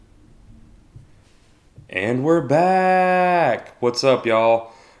And we're back. What's up,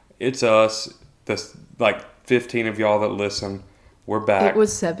 y'all? It's us. This 15 of y'all that listen. We're back. It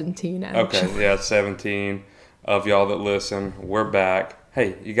was 17, actually. Okay, yeah, 17 of y'all that listen. We're back.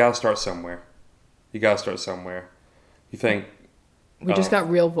 Hey, you gotta start somewhere. You think... We just got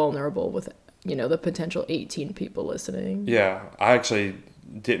real vulnerable with, the potential 18 people listening. Yeah, I actually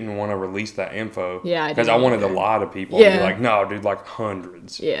didn't want to release that info. Yeah, because I wanted to lie to people. Yeah. And be like, no, dude,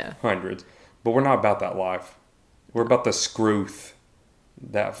 hundreds. Yeah. Hundreds. But we're not about that life. We're about the screwth.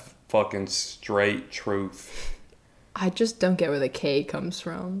 That fucking straight truth. I just don't get where the K comes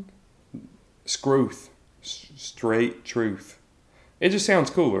from. Screwth. Straight truth. It just sounds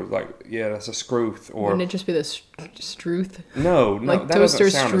cooler. Yeah, that's a screwth. Or wouldn't it just be the struth? No, like that toaster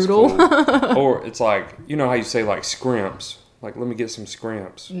doesn't sound strudel? as cool. Or it's how you say scrimps. Let me get some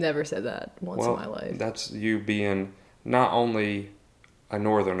scrimps. Never said that once in my life. That's you being not only a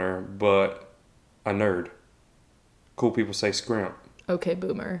northerner, but a nerd. Cool people say scrimp. Okay,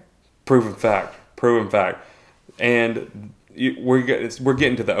 boomer. Proven fact. And we're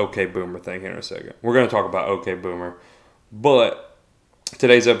getting to the okay boomer thing here in a second. We're going to talk about okay boomer. But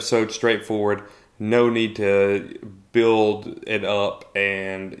today's episode, straightforward. No need to build it up,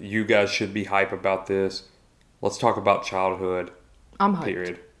 and you guys should be hype about this. Let's talk about childhood. I'm hyped.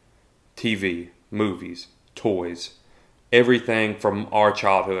 Period. TV, movies, toys, everything from our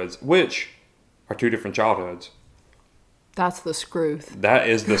childhoods, which are two different childhoods. That's the scroof. That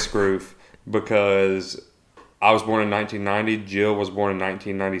is the scroof, because I was born in 1990. Jill was born in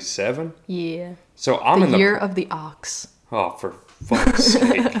 1997. Yeah. So I'm the in the year of the ox. Oh, for fuck's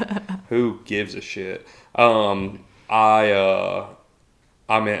sake! Who gives a shit? For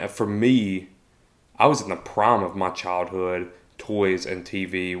me, I was in the prime of my childhood, toys and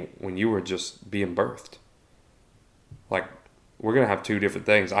TV, when you were just being birthed. We're gonna have two different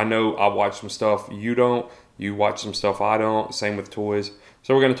things. I know I watch some stuff you don't. You watch some stuff I don't. Same with toys.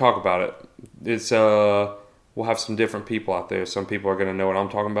 So we're gonna talk about it. We'll have some different people out there. Some people are gonna know what I'm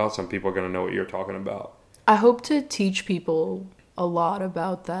talking about. Some people are gonna know what you're talking about. I hope to teach people a lot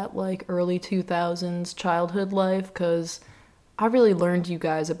about that early 2000s childhood life, because I really learned you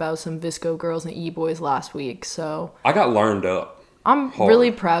guys about some Visco girls and e-boys last week, so... I got learned up. I'm hard.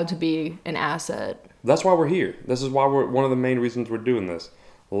 Really proud to be an asset. That's why we're here. This is why one of the main reasons we're doing this.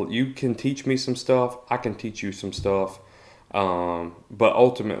 Well, you can teach me some stuff. I can teach you some stuff. But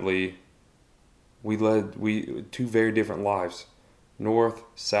ultimately, we led two very different lives. North,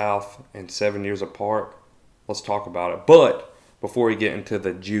 south, and 7 years apart. Let's talk about it. But before we get into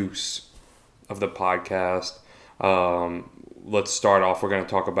the juice of the podcast, let's start off. We're going to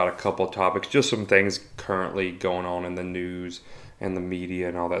talk about a couple of topics, just some things currently going on in the news and the media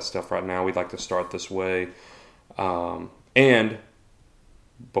and all that stuff right now. We'd like to start this way. And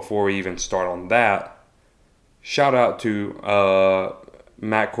before we even start on that, shout out to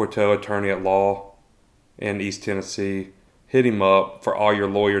Matt Corto, attorney at law in East Tennessee. Hit him up for all your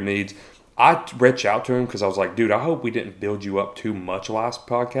lawyer needs. I reached out to him because I was like, dude, I hope we didn't build you up too much last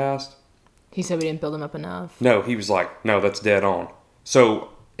podcast. He said we didn't build him up enough. No, he was like, no, that's dead on. So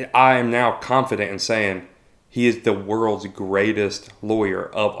I am now confident in saying he is the world's greatest lawyer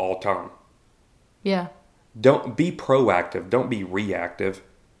of all time. Yeah. Don't be proactive. Don't be reactive.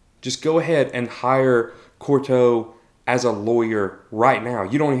 Just go ahead and hire Corto as a lawyer right now.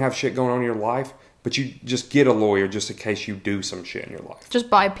 You don't even have shit going on in your life, but you just get a lawyer just in case you do some shit in your life. Just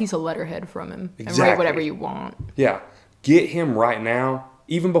buy a piece of letterhead from him and write whatever you want. Yeah. Get him right now,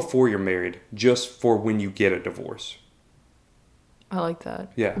 even before you're married, just for when you get a divorce. I like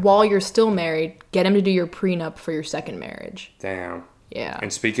that. Yeah. While you're still married, get him to do your prenup for your second marriage. Damn. Yeah.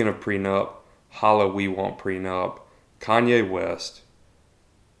 And speaking of prenup, holla we want prenup. Kanye West,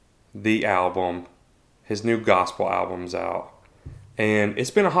 the album, his new gospel album's out. And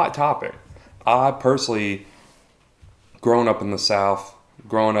it's been a hot topic. I personally, growing up in the South,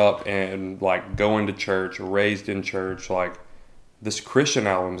 growing up and going to church, raised in church, this Christian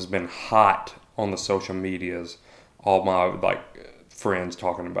album has been hot on the social medias. All my friends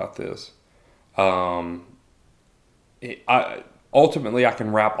talking about this. Ultimately, I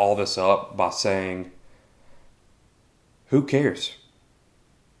can wrap all this up by saying, who cares?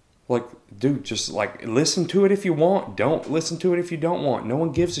 Dude, just listen to it if you want. Don't listen to it if you don't want. No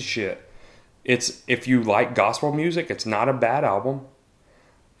one gives a shit. If you like gospel music, it's not a bad album.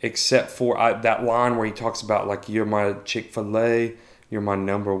 Except for that line where he talks about you're my Chick-fil-A, you're my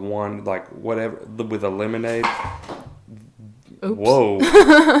number one, whatever, with a lemonade. Oops. Whoa.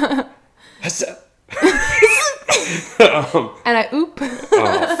 And I oop.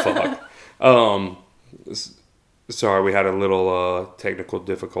 Oh, fuck. Sorry, we had a little technical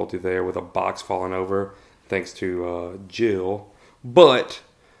difficulty there with a box falling over, thanks to Jill. But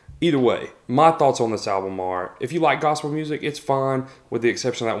either way, my thoughts on this album are: if you like gospel music, it's fine, with the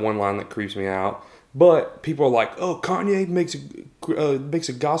exception of that one line that creeps me out. But people are like, "Oh, Kanye makes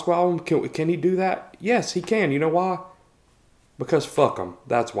a gospel album. Can he do that?" Yes, he can. You know why? Because fuck him.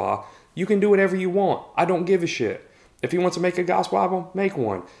 That's why. You can do whatever you want. I don't give a shit. If he wants to make a gospel album, make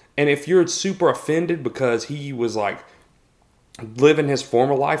one. And if you're super offended because he was like living his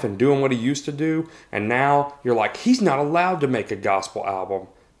former life and doing what he used to do, and now you're like, he's not allowed to make a gospel album,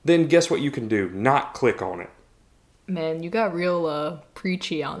 then guess what you can do? Not click on it. Man, you got real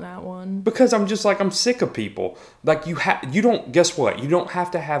preachy on that one. Because I'm just like, I'm sick of people. Like, you don't, guess what? You don't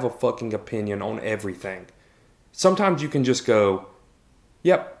have to have a fucking opinion on everything. Sometimes you can just go,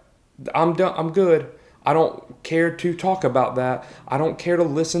 yep, I'm done, I'm good. I don't care to talk about that. I don't care to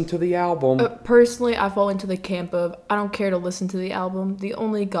listen to the album. Personally, I fall into the camp of I don't care to listen to the album. The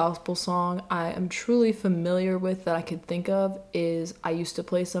only gospel song I am truly familiar with that I could think of is I used to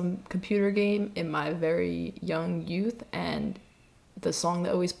play some computer game in my very young youth, and the song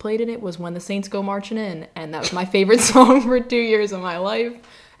that always played in it was When the Saints Go Marching In, and that was my favorite song for 2 years of my life,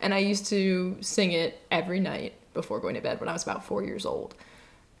 and I used to sing it every night before going to bed when I was about 4 years old.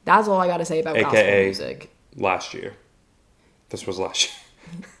 That's all I got to say about gospel music. Last year. This was last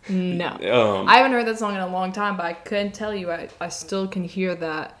year. No. I haven't heard that song in a long time, but I couldn't tell you. I still can hear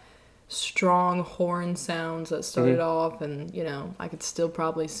that strong horn sounds that started off, and, you know, I could still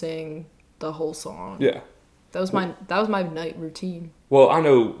probably sing the whole song. Yeah. That was my night routine. Well, I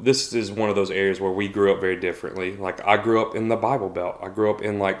know this is one of those areas where we grew up very differently. Like, I grew up in the Bible Belt. I grew up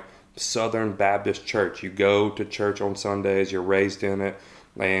in, like, Southern Baptist church. You go to church on Sundays. You're raised in it.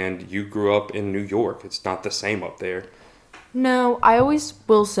 And you grew up in New York. It's not the same up there. No, I always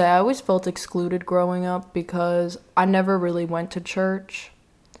felt excluded growing up because I never really went to church.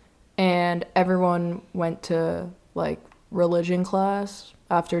 And everyone went to, like, religion class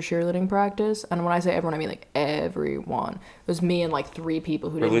after cheerleading practice. And when I say everyone, I mean, like, everyone. It was me and, like, 3 people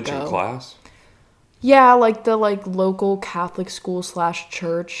who didn't go. Religion class? Yeah, like, the, like, local Catholic school /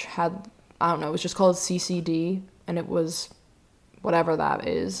 church had, I don't know, it was just called CCD. And it was whatever that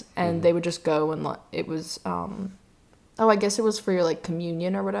is, and they would just go, and it was I guess it was for your, like,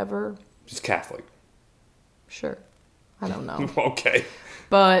 communion or whatever. Just Catholic. Sure. I don't know. Okay.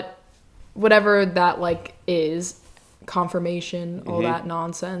 But whatever that, like, is, confirmation, all that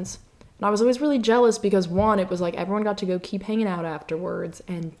nonsense. And I was always really jealous because, 1, it was like everyone got to go keep hanging out afterwards,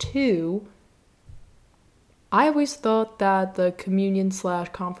 and 2, I always thought that the communion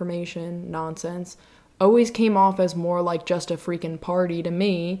 / confirmation nonsense always came off as more like just a freaking party to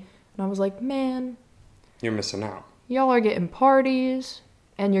me. And I was like, man, you're missing out. Y'all are getting parties,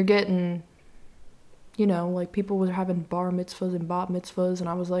 and you're getting, you know, like, people were having bar mitzvahs and bat mitzvahs, and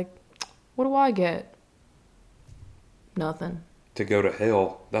I was like, what do I get? Nothing. To go to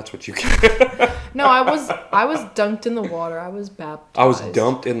hell, that's what you get. No, I was dunked in the water. I was baptized. I was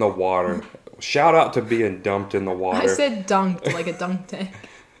dumped in the water. Shout out to being dumped in the water. I said dunked, like a dunk tank.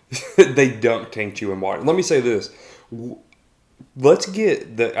 They dunk tanked you in water. Let me say this. Let's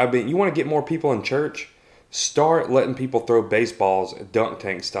get you want to get more people in church? Start letting people throw baseballs dunk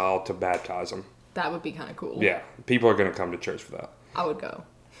tank style to baptize them. That would be kind of cool. Yeah. People are going to come to church for that. I would go.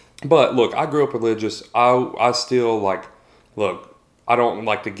 But look, I grew up religious. I still, like, look, I don't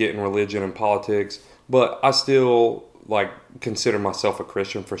like to get in religion and politics, but I still, like, consider myself a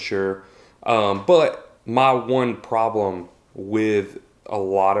Christian for sure. But my one problem with a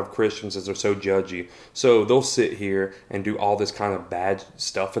lot of Christians is they're so judgy. So they'll sit here and do all this kind of bad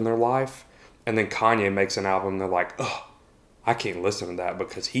stuff in their life, and then Kanye makes an album and they're like, oh, I can't listen to that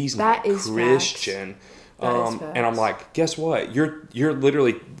because he's not Christian. And I'm like, guess what? You're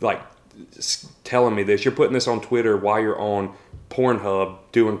literally, like, telling me this. You're putting this on Twitter while you're on Pornhub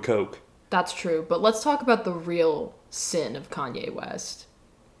doing coke. That's true. But let's talk about the real sin of Kanye West.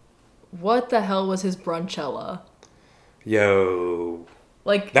 What the hell was his brunchella? Yo.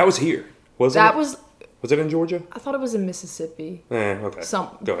 Like, that was here, wasn't it? Was it in Georgia? I thought it was in Mississippi. Okay.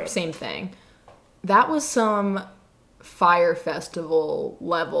 Go ahead. Same thing. That was some Fire Festival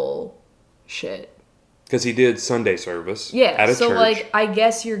level shit. Because he did Sunday service at a church. So, like, I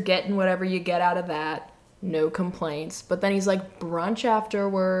guess you're getting whatever you get out of that. No complaints. But then he's like, brunch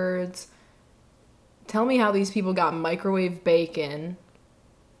afterwards. Tell me how these people got microwave bacon,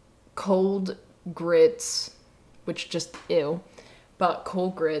 cold grits, which just, ew. But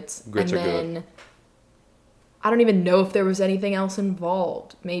cold grits. Grits and are then, good. I don't even know if there was anything else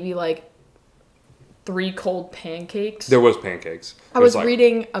involved. Maybe, like, 3 cold pancakes. There was pancakes. I was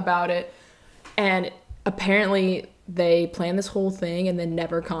reading about it, and apparently they planned this whole thing and then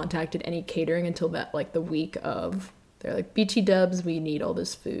never contacted any catering until that like the week of. They're like, BT Dubs, we need all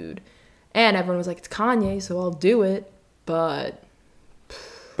this food. And everyone was like, it's Kanye, so I'll do it. But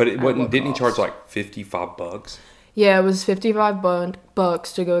it wasn't. Didn't he charge like $55? Yeah, it was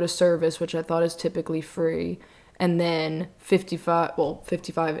 $55 to go to service, which I thought is typically free. And then 55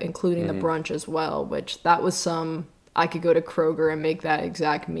 including the brunch as well, which that was I could go to Kroger and make that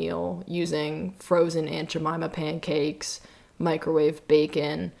exact meal using frozen Aunt Jemima pancakes, microwave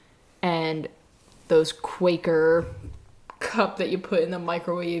bacon, and those Quaker cup that you put in the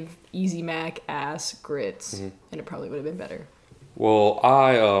microwave Easy Mac ass grits. And it probably would have been better. Well,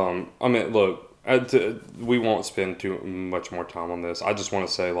 I mean, look, we won't spend too much more time on this. I just want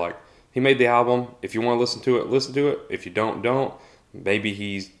to say, like, he made the album. If you want to listen to it, listen to it. If you don't, don't. Maybe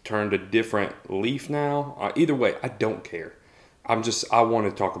he's turned a different leaf now. Either way, I don't care. I want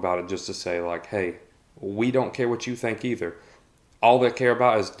to talk about it just to say, like, hey, we don't care what you think either. All they care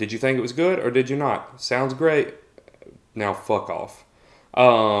about is, did you think it was good or did you not? Sounds great. Now, fuck off.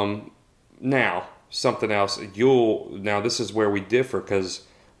 Now, something else. Now, this is where we differ because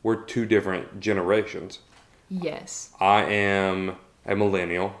we're two different generations. Yes. I am a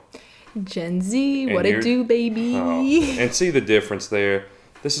millennial. Gen Z, what it do, baby? And see the difference there.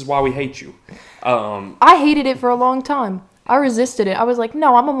 This is why we hate you. I hated it for a long time. I resisted it. I was like,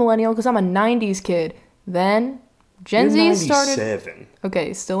 no, I'm a millennial because I'm a 90s kid. Then Gen Z started... 97.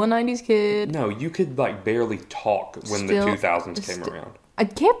 Okay, still a 90s kid. No, you could like barely talk when the 2000s came around.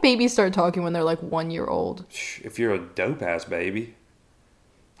 Can't babies start talking when they're like 1 year old? If you're a dope-ass baby.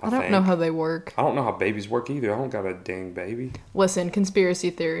 I don't know how they work. I don't know how babies work either. I don't got a dang baby. Listen, conspiracy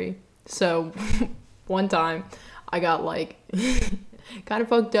theory. So, one time, I got, like, kind of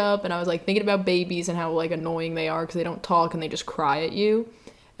fucked up, and I was, like, thinking about babies and how, like, annoying they are because they don't talk and they just cry at you.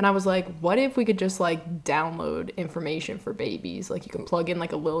 And I was like, what if we could just, like, download information for babies? Like, you can plug in,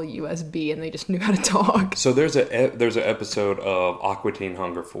 like, a little USB and they just knew how to talk. So, there's an episode of Aqua Teen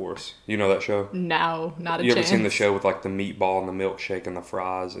Hunger Force. You know that show? No, not a chance. You ever seen the show with, like, the meatball and the milkshake and the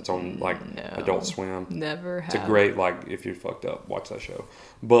fries? It's on, like, Adult Swim. Never have. It's a great, like, if you're fucked up, watch that show.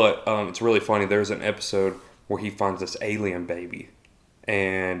 But it's really funny. There's an episode where he finds this alien baby.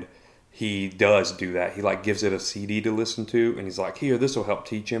 And he does do that. He, like, gives it a CD to listen to. And he's like, here, this will help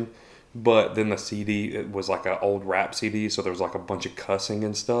teach him. But then the CD, it was, like, an old rap CD. So there was, like, a bunch of cussing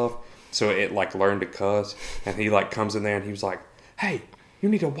and stuff. So it, like, learned to cuss. And he, like, comes in there and he was like, hey, you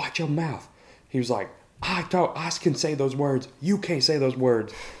need to watch your mouth. He was like, I can say those words. You can't say those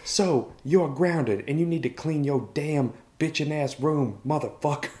words. So you're grounded and you need to clean your damn bitchin' ass room,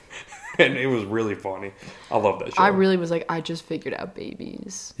 motherfucker. And it was really funny. I love that show. I really was like, I just figured out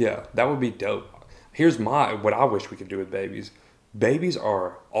babies. Yeah, that would be dope. Here's what I wish we could do with babies. Babies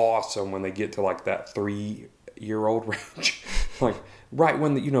are awesome when they get to like that 3-year-old range. Like right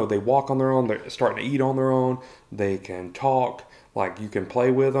when they walk on their own, they're starting to eat on their own. They can talk. Like you can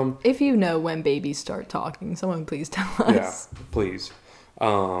play with them. If you know when babies start talking, someone please tell us. Yeah, please.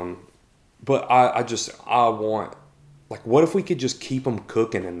 But I want, like, what if we could just keep them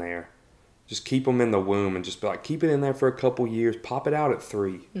cooking in there? Just keep them in the womb and just be like, keep it in there for a couple years. Pop it out at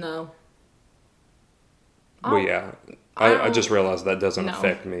 3. No. Well, yeah. I just realized that doesn't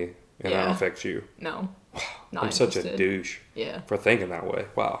affect me. And that affects you. No. Not I'm such a douche. Yeah. For thinking that way.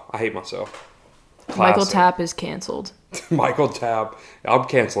 Wow. I hate myself. Classic. Michael Tapp is canceled. Michael Tapp. I'm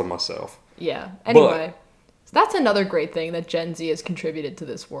canceling myself. Yeah. Anyway. So that's another great thing that Gen Z has contributed to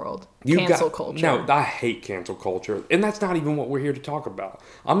this world. Cancel culture. No, I hate cancel culture. And that's not even what we're here to talk about.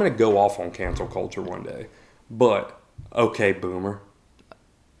 I'm going to go off on cancel culture one day. But, okay, boomer.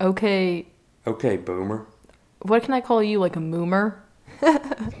 Okay, boomer. What can I call you? Like a moomer?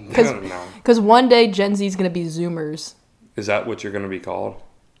 No. Because one day Gen Z is going to be Zoomers. Is that what you're going to be called?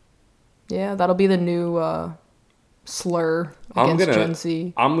 Yeah, that'll be the new slur against Gen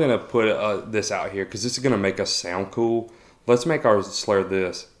Z. I'm going to put this out here because this is going to make us sound cool. Let's make our slur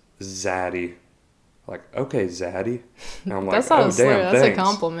this. Zaddy. Like, okay, Zaddy. And I'm like, that's not a slur. Damn, that's thanks. a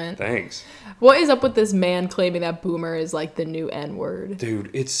compliment. Thanks. What is up with this man claiming that boomer is like the new N-word? Dude,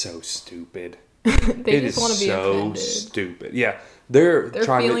 it's so stupid. They just want to be offended. It is so stupid. Yeah. Their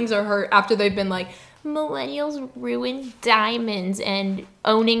feelings are hurt after they've been like, millennials ruin diamonds and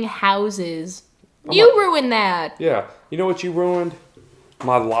owning houses. You ruined that. Yeah. You know what you ruined?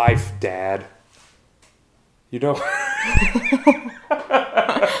 My life, Dad. You know?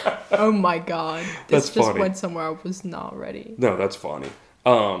 Oh my God. This that's funny. Went somewhere I was not ready. No, that's funny.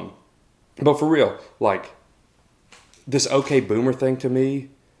 But for real, like, this okay boomer thing to me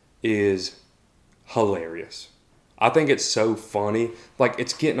is hilarious. I think it's so funny. Like,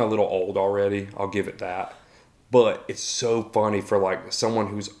 it's getting a little old already. I'll give it that. But it's so funny for, like, someone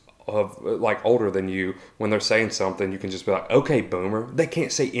who's like older than you. When they're saying something, you can just be like, okay, boomer. They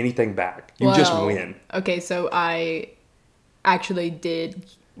can't say anything back. You just win. Okay, so I actually did...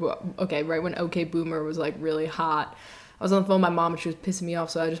 Well, okay, right when okay, boomer was, like, really hot, I was on the phone with my mom and she was pissing me off,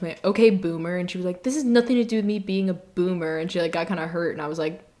 so I just made okay, boomer, and she was like, this has nothing to do with me being a boomer, and she, like, got kind of hurt, and I was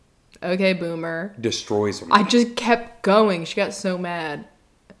like, okay, boomer. Destroys them. I just kept going. She got so mad.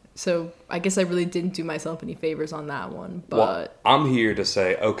 So I guess I really didn't do myself any favors on that one. But well, I'm here to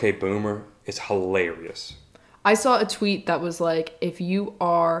say, okay, boomer, it's hilarious. I saw a tweet that was like, if you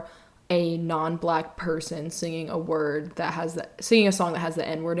are a non-black person singing a song that has the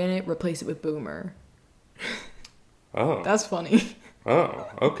N-word in it, replace it with boomer. Oh. That's funny. Oh,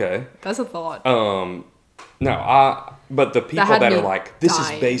 okay. That's a thought. But the people that are like, this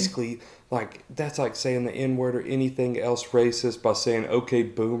dying. is basically, like, that's like saying the N-word or anything else racist by saying, okay,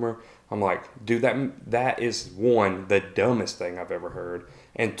 boomer. I'm like, dude, that is, one, the dumbest thing I've ever heard,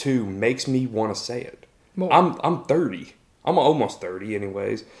 and two, makes me want to say it. More. I'm 30. I'm almost 30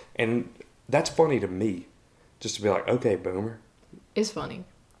 anyways, and that's funny to me, just to be like, okay, boomer. It's funny.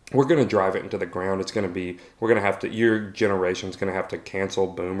 We're going to drive it into the ground. We're going to have to, your generation's going to have to cancel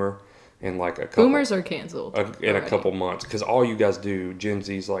boomer in like a couple. Boomers are canceled. In a couple months. Because all you guys do, Gen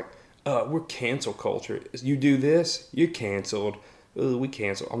Z's like, we're cancel culture. You do this, you're canceled. We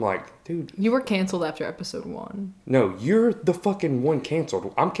cancel. I'm like, dude. You were canceled after episode 1. No, you're the fucking one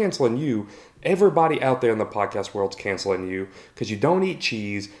canceled. I'm canceling you. Everybody out there in the podcast world's canceling you because you don't eat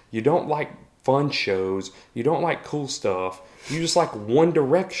cheese. You don't like fun shows. You don't like cool stuff. You just like One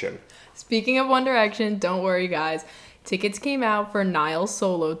Direction. Speaking of One Direction, don't worry, guys. Tickets came out for Niall's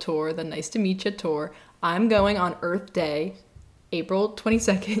solo tour, the Nice to Meet You tour. I'm going on Earth Day, April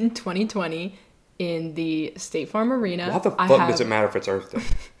 22nd, 2020, in the State Farm Arena. Why the fuck does it matter if it's Earth Day?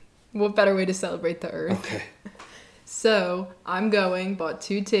 What better way to celebrate the Earth? Okay. So, I'm going, bought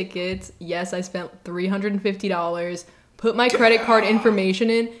 2 tickets. Yes, I spent $350. Put my credit card information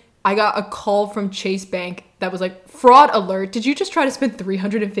in. I got a call from Chase Bank that was like, fraud alert. Did you just try to spend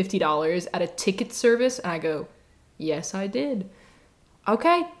 $350 at a ticket service? And I go, yes, I did.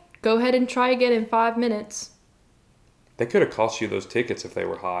 Okay, go ahead and try again in 5 minutes. They could have cost you those tickets if they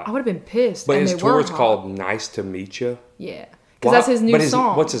were hot. I would have been pissed. But and his they tour were is hot. called Nice to Meet You. Yeah. Because that's his new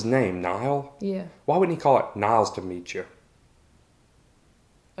song. What's his name? Niall? Yeah. Why wouldn't he call it Niles to Meet You?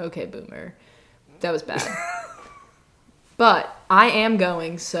 Okay, boomer. That was bad. But I am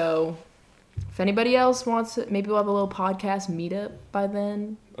going, so if anybody else wants it, maybe we'll have a little podcast meetup by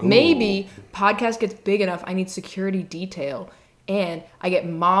then. Ooh. Maybe podcast gets big enough, I need security detail, and I get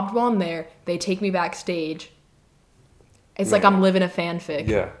mobbed while I'm there. They take me backstage. It's like I'm living a fanfic.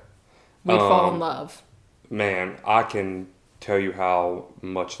 Yeah. We'd fall in love. Man, I can tell you how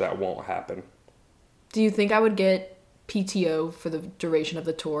much that won't happen. Do you think I would get PTO for the duration of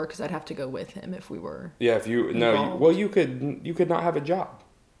the tour? Because I'd have to go with him if we were. Yeah, if you involved. You could not have a job.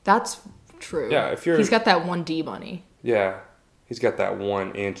 That's true. Yeah, he's got that 1D money. Yeah, he's got that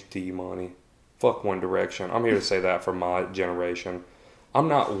 1-inch D money. Fuck One Direction. I'm here to say that for my generation. I'm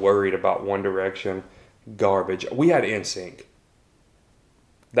not worried about One Direction. Garbage. We had NSYNC.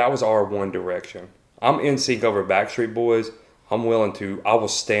 That was our One Direction. I'm NSYNC over Backstreet Boys. I will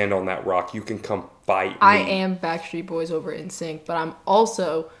stand on that rock. You can come fight me. I am Backstreet Boys over NSYNC, but I'm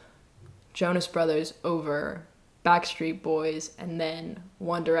also Jonas Brothers over Backstreet Boys, and then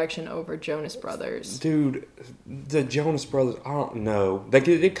One Direction over Jonas Brothers. Dude, the Jonas Brothers, I don't know. They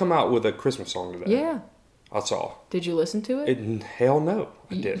did come out with a Christmas song today. Yeah. I saw. Did you listen to it? Hell no,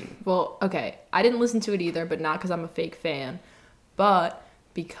 I didn't. Well, okay. I didn't listen to it either, but not because I'm a fake fan, but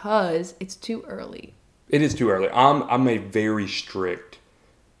because it's too early. It is too early. I'm a very strict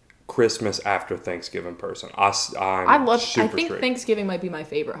Christmas after Thanksgiving person. I think strict. Thanksgiving might be my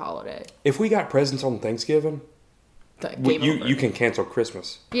favorite holiday. If we got presents on Thanksgiving, you can cancel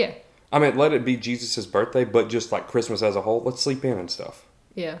Christmas. Yeah. I mean, let it be Jesus' birthday, but just like Christmas as a whole, let's sleep in and stuff.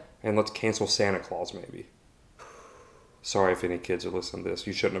 Yeah. And let's cancel Santa Claus maybe. Sorry if any kids are listening to this.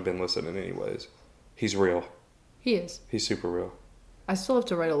 You shouldn't have been listening anyways. He's real. He is. He's super real. I still have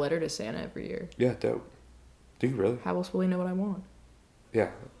to write a letter to Santa every year. Yeah, dope. Do you really? How else will he know what I want?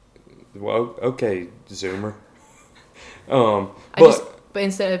 Yeah. Well, okay, Zoomer. But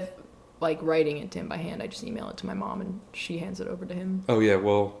instead of like writing it to him by hand, I just email it to my mom and she hands it over to him. Oh yeah,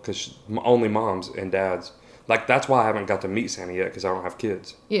 well, because only moms and dads. Like that's why I haven't got to meet Santa yet because I don't have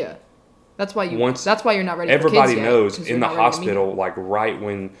kids. Yeah, that's why that's why you're not ready. Everybody for kids knows yet, in the hospital, like right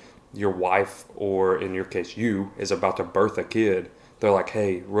when your wife or in your case you is about to birth a kid, they're like,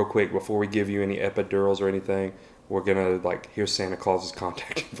 hey, real quick before we give you any epidurals or anything, we're gonna like, here's Santa Claus's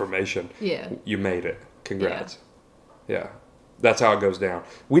contact information. Yeah. You made it. Congrats. Yeah. That's how it goes down.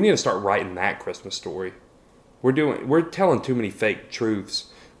 We need to start writing that Christmas story. We're telling too many fake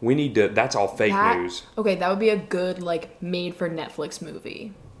truths. We need to, that's all fake news. Okay, that would be a good, like, made for Netflix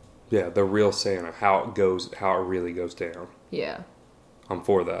movie. Yeah, the real Santa, how it really goes down. Yeah. I'm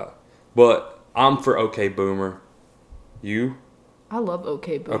for that. But I'm for OK Boomer. You? I love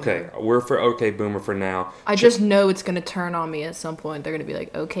OK Boomer. Okay, we're for OK Boomer for now. I just know it's going to turn on me at some point. They're going to be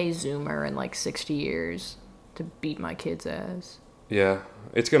like, OK Zoomer in like 60 years to beat my kid's ass. Yeah,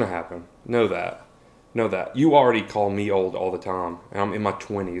 it's going to happen. Know that. You already call me old all the time. And I'm in my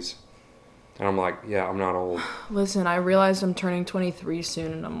 20s. And I'm like, yeah, I'm not old. Listen, I realize I'm turning 23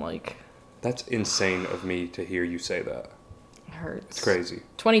 soon, and I'm like... That's insane of me to hear you say that. It hurts. It's crazy.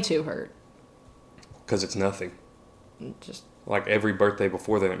 22 hurt. Because it's nothing. Just... Like, every birthday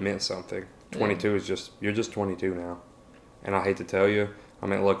before then, it meant something. 22 is just... You're just 22 now. And I hate to tell you, I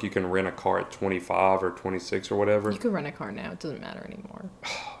mean, look, you can rent a car at 25 or 26 or whatever. You can rent a car now. It doesn't matter anymore.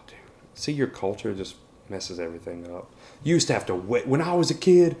 Oh, dude. See, your culture just messes everything up. You used to have to wait. When I was a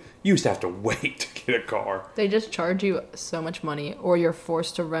kid, you used to have to wait to get a car. They just charge you so much money, or you're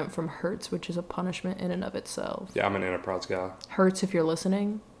forced to rent from Hertz, which is a punishment in and of itself. Yeah, I'm an enterprise guy. Hertz, if you're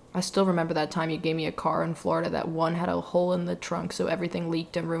listening, I still remember that time you gave me a car in Florida that one had a hole in the trunk, so everything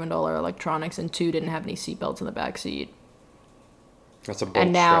leaked and ruined all our electronics, and two didn't have any seatbelts in the back seat. That's a bold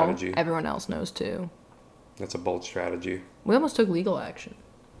and now strategy. Everyone else knows too. That's a bold strategy. We almost took legal action.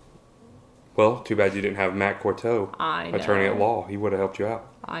 Well, too bad you didn't have Matt Corteau, attorney at law. He would have helped you out.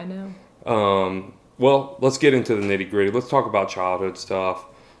 I know. Well, let's get into the nitty gritty. Let's talk about childhood stuff.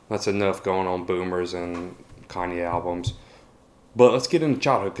 That's enough going on boomers and Kanye albums. But let's get into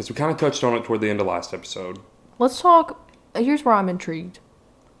childhood because we kind of touched on it toward the end of last episode. Let's talk. Here's where I'm intrigued.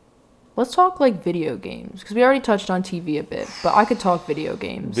 Let's talk like video games because we already touched on TV a bit, but I could talk video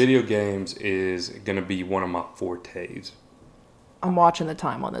games. Video games is going to be one of my fortes. I'm watching the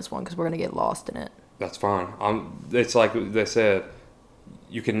time on this one because we're going to get lost in it. That's fine. It's like they said,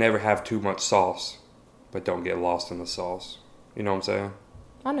 you can never have too much sauce, but don't get lost in the sauce. You know what I'm saying?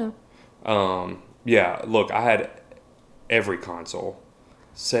 I know. Yeah, look, I had every console.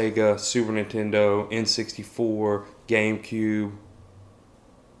 Sega, Super Nintendo, N64, GameCube.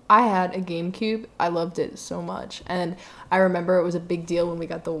 I had a GameCube. I loved it so much. And I remember it was a big deal when we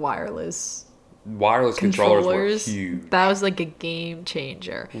got the wireless controllers were huge. That was like a game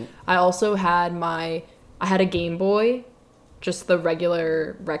changer. I also had I had a Game Boy, just the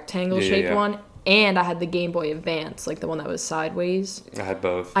regular rectangle shaped one, and I had the Game Boy Advance, like the one that was sideways. I had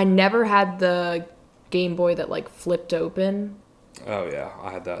both. I never had the Game Boy that like flipped open. Oh yeah,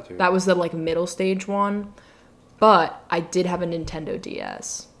 I had that too. That was the like middle stage one. But I did have a Nintendo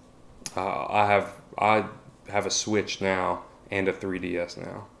DS. I have a Switch now and a 3DS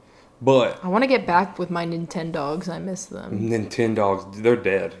now. But I want to get back with my Nintendogs. I miss them. Nintendogs, they're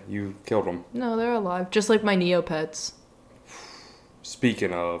dead. You killed them. No, they're alive. Just like my Neopets.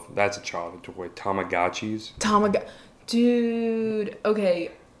 Speaking of, that's a childhood toy. Tamagotchis. Dude.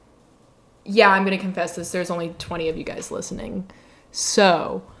 Okay. Yeah, I'm going to confess this. There's only 20 of you guys listening.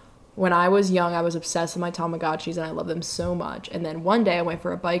 So, when I was young, I was obsessed with my Tamagotchis, and I love them so much. And then one day, I went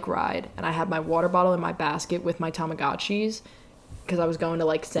for a bike ride, and I had my water bottle in my basket with my Tamagotchis, because I was going to,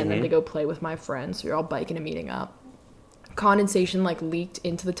 like, send them to go play with my friends. So we were all biking and meeting up. Condensation, like, leaked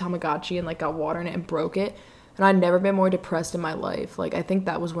into the Tamagotchi and, like, got water in it and broke it. And I'd never been more depressed in my life. Like, I think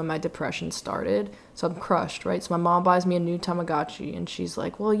that was when my depression started. So I'm crushed, right? So my mom buys me a new Tamagotchi, and she's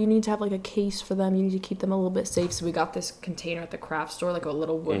like, well, you need to have, like, a case for them. You need to keep them a little bit safe. So we got this container at the craft store, like a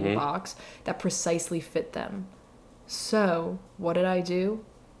little wooden box that precisely fit them. So what did I do?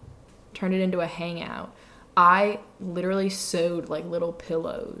 Turned it into a hangout. I literally sewed, like, little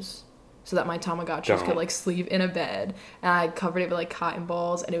pillows so that my Tamagotchis could, like, sleep in a bed. And I covered it with, like, cotton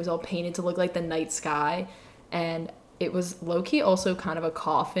balls, and it was all painted to look like the night sky. And it was low-key also kind of a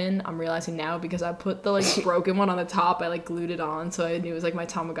coffin, I'm realizing now, because I put the, like, broken one on the top. I, like, glued it on, so I knew it was, like, my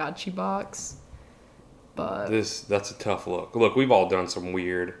Tamagotchi box. But that's a tough look. Look, we've all done some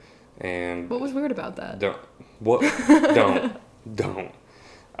weird and... What was weird about that? Don't.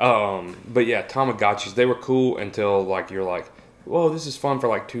 But yeah, Tamagotchis, they were cool until, like, you're like, whoa, this is fun for,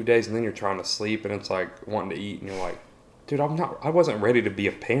 like, 2 days, and then you're trying to sleep, and it's, like, wanting to eat, and you're like, dude, I wasn't ready to be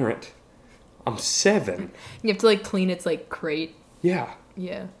a parent. I'm 7. You have to, like, clean its, like, crate. Yeah.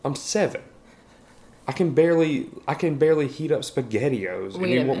 Yeah. I'm 7. I can barely heat up SpaghettiOs, and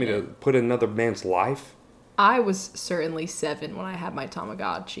you want me to put in another man's life? I was certainly 7 when I had my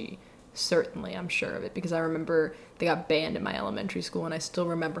Tamagotchi. Certainly, I'm sure of it because I remember they got banned in my elementary school and I still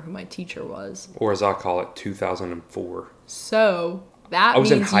remember who my teacher was. Or as I call it, 2004. So, that I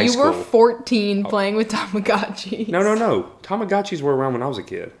was in means high you were school. 14 playing with Tamagotchis. No. Tamagotchis were around when I was a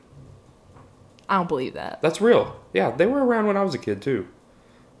kid. I don't believe that. That's real. Yeah, they were around when I was a kid too.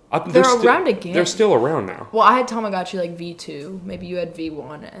 They're around again. They're still around now. Well, I had Tamagotchi like V2. Maybe you had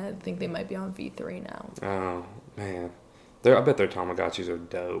V1, and I think they might be on V3 now. Oh, man. I bet their Tamagotchis are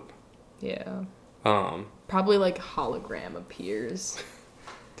dope. Yeah. Um, Probably like hologram appears.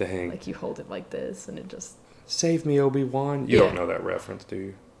 Dang. Like you hold it like this, and it just... Save me, Obi-Wan. You don't know that reference, do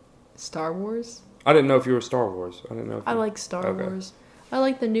you? Star Wars? I didn't know if you were Star Wars. I didn't know if I like Star Okay. Wars. I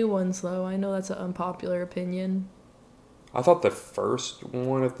like the new ones, though. I know that's an unpopular opinion. I thought the first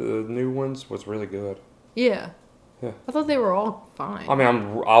one of the new ones was really good. Yeah. Yeah. I thought they were all fine. I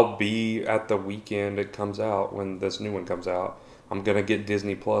mean, I'll be at the weekend it comes out when this new one comes out. I'm gonna get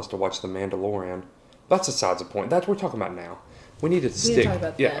Disney Plus to watch The Mandalorian. That's besides the point. That's what we're talking about now. We need to stick. talk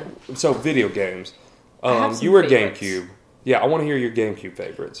about yeah. that. So video games. I have some You were favorites. GameCube. Yeah, I want to hear your GameCube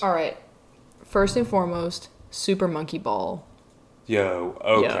favorites. All right. First and foremost, Super Monkey Ball. Yo,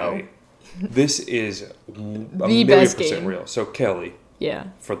 okay. This is a million best percent game. real. So Kelly, Yeah.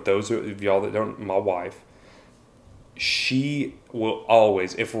 for those of y'all that don't, my wife, she will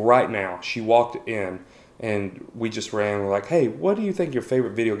always, if right now she walked in and we just ran like, hey, what do you think your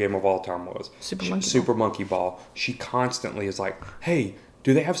favorite video game of all time was? Super Monkey Ball. She constantly is like, hey,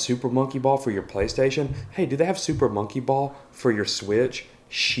 do they have Super Monkey Ball for your PlayStation? Hey, do they have Super Monkey Ball for your Switch?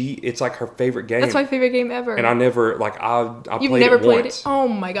 It's like her favorite game. That's my favorite game ever. And I never, like, I You've played never it played once. it? Oh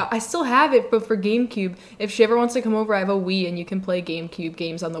my god. I still have it, but for GameCube. If she ever wants to come over, I have a Wii and you can play GameCube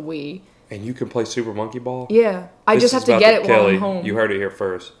games on the Wii. And you can play Super Monkey Ball? Yeah. I This just is have to about get the- it while Kelly, I'm home. You heard it here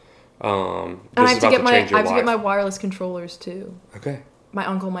first. And I have to get my wireless controllers too. Okay, My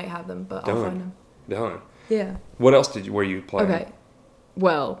uncle might have them, but I'll find them. done. Yeah. What else were you playing? Okay.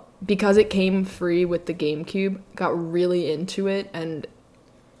 Well, because it came free with the GameCube, got really into it, and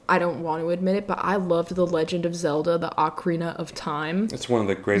I don't want to admit it, but I loved The Legend of Zelda, the Ocarina of Time. It's one of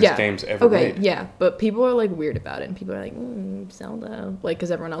the greatest games ever Okay, made. yeah, but people are like weird about it, and people are like, Zelda, like,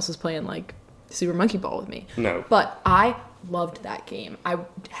 because everyone else is playing like Super Monkey Ball with me. No. But I loved that game. I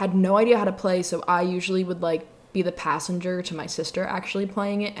had no idea how to play, so I usually would like be the passenger to my sister actually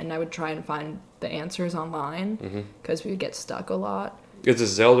playing it, and I would try and find the answers online because we would get stuck a lot. Is it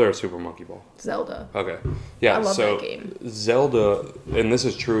Zelda or Super Monkey Ball? Zelda. Okay. Yeah, I love so that game. Zelda, and this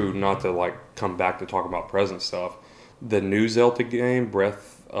is true, not to like come back to talk about present stuff. The new Zelda game,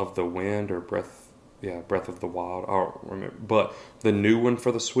 Breath of the Wind or Breath of the Wild, I don't remember. But the new one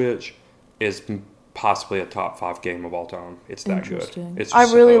for the Switch is possibly a top 5 game of all time. It's that good. It's I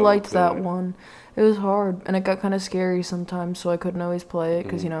really so liked that good. one. It was hard, and it got kind of scary sometimes, so I couldn't always play it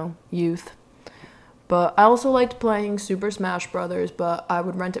because, youth. But I also liked playing Super Smash Brothers, but I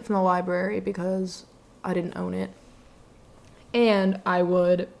would rent it from the library because I didn't own it. And I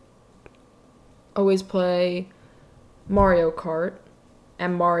would always play Mario Kart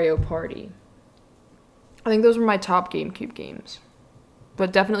and Mario Party. I think those were my top GameCube games.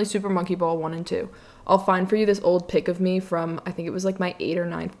 But definitely Super Monkey Ball 1 and 2. I'll find for you this old pic of me from, I think it was like my 8th or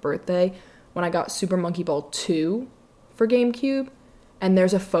 9th birthday, when I got Super Monkey Ball 2 for GameCube. And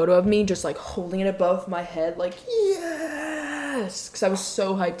there's a photo of me just like holding it above my head, like, yes! Because I was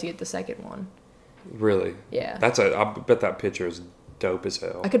so hyped to get the second one. Really? Yeah. I bet that picture is dope as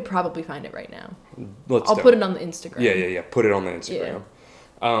hell. I could probably find it right now. I'll put it on the Instagram. Yeah. Put it on the Instagram.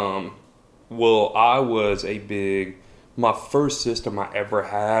 Well, I was my first system I ever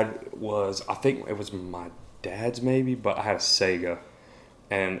had was, I think it was my dad's maybe, but I had a Sega.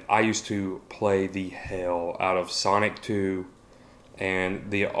 And I used to play the hell out of Sonic 2 and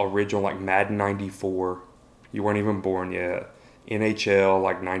the original like Madden 94. You weren't even born yet. NHL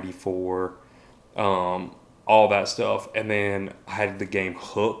like 94. All that stuff. And then I had the game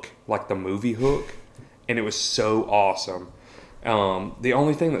Hook, like the movie Hook. And it was so awesome. The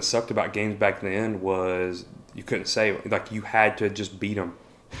only thing that sucked about games back then was you couldn't save. Like, you had to just beat them.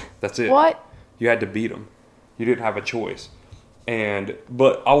 That's it. What? You had to beat them. You didn't have a choice.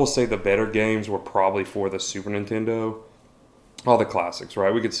 But I will say the better games were probably for the Super Nintendo. All the classics,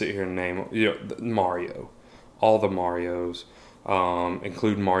 right? We could sit here and name, Mario. All the Marios,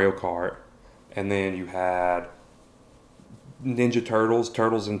 including Mario Kart. And then you had Ninja Turtles,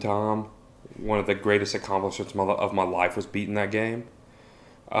 Turtles in Time. One of the greatest accomplishments of my life was beating that game.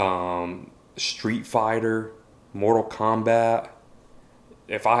 Street Fighter, Mortal Kombat.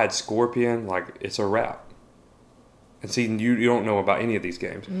 If I had Scorpion, like, it's a wrap. And see, you don't know about any of these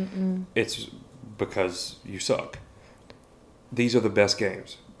games. Mm-mm. It's because you suck. These are the best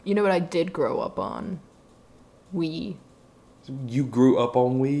games. You know what I did grow up on? Wii. You grew up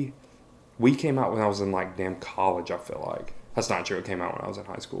on Wii? Wii came out when I was in like damn college, I feel like. That's not true. It came out when I was in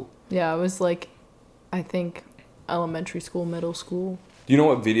high school. Yeah, I was like, I think elementary school, middle school. Do you know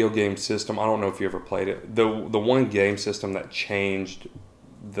what video game system? I don't know if you ever played it. The one game system that changed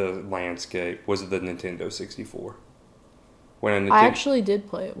the landscape was the Nintendo 64. I actually did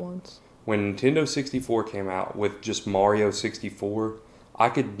play it once. When Nintendo 64 came out with just Mario 64, I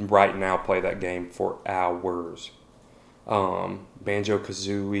could right now play that game for hours.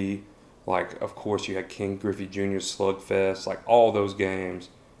 Banjo-Kazooie, like, of course, you had King Griffey Jr.'s Slugfest, like, all those games.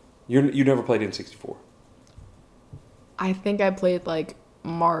 You never played N64? I think I played, like,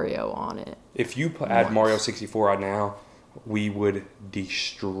 Mario on it. If you add Mario 64 right now, we would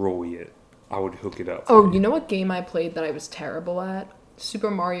destroy it. I would hook it up. Oh, you know what game I played that I was terrible at? Super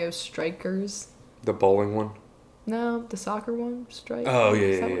Mario Strikers. The bowling one? No, the soccer one? Strike? Oh,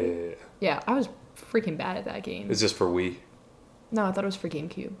 yeah. Yeah, I was freaking bad at that game. Is this for Wii? No, I thought it was for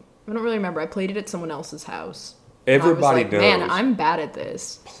GameCube. I don't really remember. I played it at someone else's house. Everybody knows. Man, I'm bad at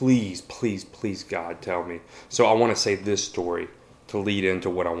this. Please, please, please, God, tell me. So I want to say this story to lead into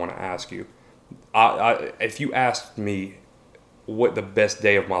what I want to ask you. If you asked me what the best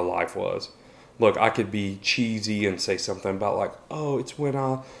day of my life was, look, I could be cheesy and say something about like, oh, it's when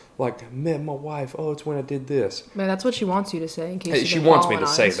I like met my wife. Oh, it's when I did this. Man, that's what she wants you to say in case she wants me to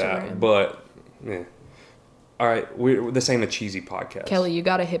say that, but yeah. All right, this ain't a cheesy podcast. Kelly, you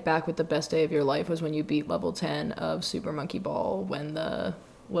got to hit back with the best day of your life was when you beat level 10 of Super Monkey Ball when the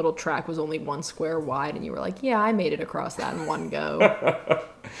little track was only 1 square wide and you were like, yeah, I made it across that in one go.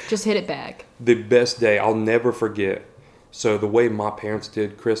 Just hit it back. The best day, I'll never forget. So the way my parents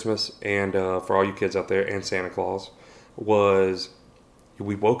did Christmas, and for all you kids out there, and Santa Claus, was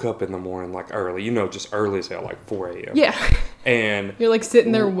we woke up in the morning like early, just early as hell, like 4 a.m. Yeah. And you're like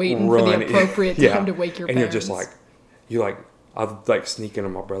sitting there waiting for the appropriate time to wake your parents. And you're just like, I'd like sneak into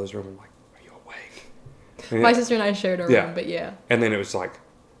my brother's room and like, are you awake? My sister and I shared a room, but yeah. And then it was like,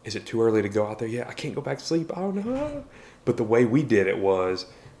 is it too early to go out there? Yeah, I can't go back to sleep. I don't know. But the way we did it was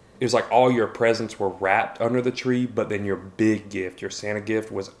like all your presents were wrapped under the tree, but then your big gift, your Santa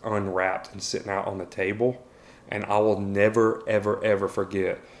gift, was unwrapped and sitting out on the table. And I will never, ever, ever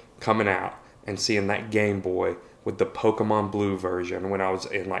forget coming out and seeing that Game Boy with the Pokemon Blue version when I was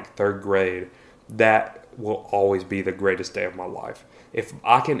in like 3rd grade. That will always be the greatest day of my life. If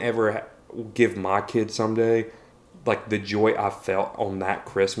I can ever give my kid someday like the joy I felt on that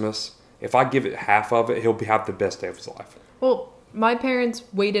Christmas, if I give it half of it, he'll have the best day of his life. Well, my parents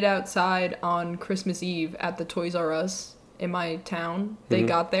waited outside on Christmas Eve at the Toys R Us in my town. They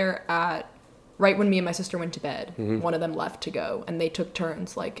got there right when me and my sister went to bed. One of them left to go, and they took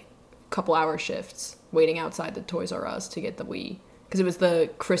turns, like couple hour shifts, waiting outside the Toys R Us to get the Wii. Because it was the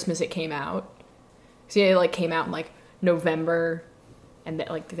Christmas it came out. So it like came out in like November, and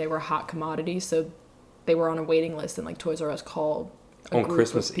they were hot commodities, so they were on a waiting list, and like Toys R Us called a group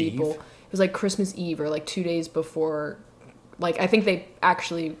Christmas of people. Eve? It was like Christmas Eve or like 2 days before. Like, I think they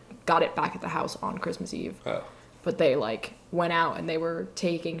actually got it back at the house on Christmas Eve. Oh. But they, like, went out and they were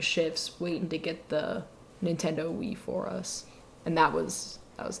taking shifts waiting to get the Nintendo Wii for us. And that was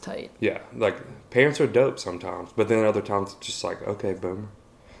tight. Yeah, like, parents are dope sometimes. But then other times it's just like, okay, boomer.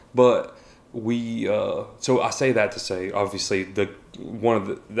 But so I say that to say, obviously,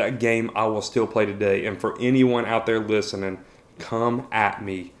 that game I will still play today. And for anyone out there listening, come at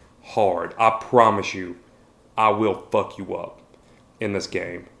me hard. I promise you, I will fuck you up in this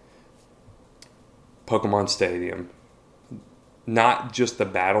game. Pokemon Stadium. Not just the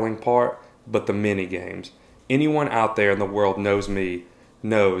battling part, but the mini games. Anyone out there in the world knows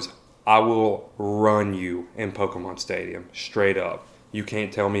I will run you in Pokemon Stadium. Straight up. You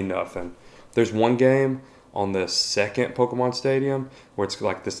can't tell me nothing. There's one game on the second Pokemon Stadium where it's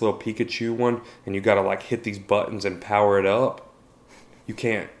like this little Pikachu one, and you gotta like hit these buttons and power it up. You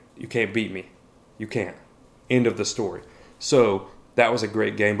can't beat me. You can't. End of the story. So that was a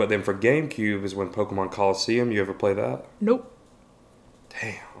great game. But then for GameCube is when Pokemon Coliseum. You ever play that? Nope.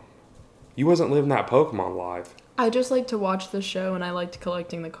 Damn. You wasn't living that Pokemon life. I just like to watch the show, and I liked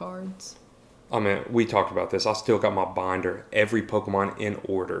collecting the cards. I mean, we talked about this. I still got my binder. Every Pokemon in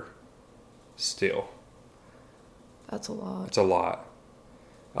order. Still. That's a lot. It's a lot.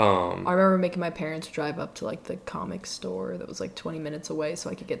 I remember making my parents drive up to like the comic store that was like 20 minutes away so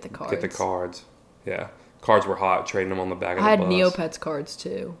I could get the cards. Get the cards. Yeah. Cards were hot, trading them on the back of the bus. I had Neopets cards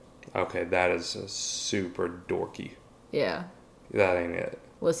too. Okay, that is super dorky. Yeah. That ain't it.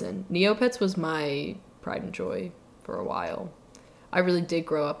 Listen, Neopets was my pride and joy for a while. I really did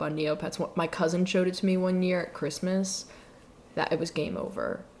grow up on Neopets. My cousin showed it to me one year at Christmas, that it was game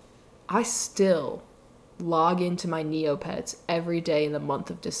over. I still log into my Neopets every day in the month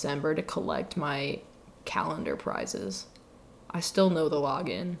of December to collect my calendar prizes. I still know the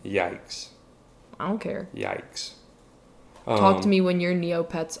login. Yikes. I don't care. Yikes. Talk to me when your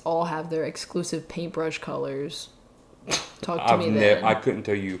Neopets all have their exclusive paintbrush colors. Talk to me then. I couldn't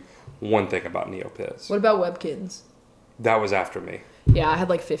tell you one thing about Neopets. What about Webkins? That was after me. Yeah, I had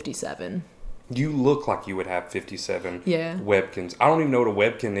like 57. You look like you would have 57 Yeah. Webkins. I don't even know what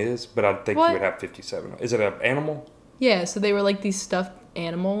a Webkin is, but I think What? you would have 57. Is it an animal? Yeah, so they were like these stuffed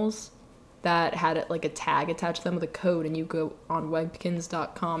animals that had like a tag attached to them with a code, and you go on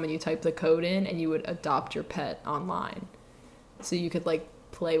webkins.com and you type the code in and you would adopt your pet online. So you could like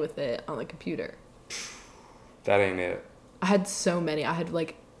play with it on the computer. That ain't it. I had so many. I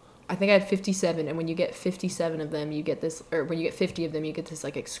think I had 57, and when you get 57 of them, you get this, or when you get 50 of them, you get this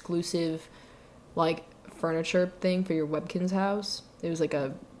like exclusive like furniture thing for your Webkins house. It was like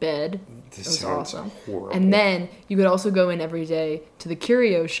a bed. This it was sounds awesome. horrible. And then you could also go in every day to the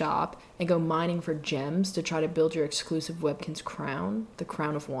curio shop and go mining for gems to try to build your exclusive Webkins crown, the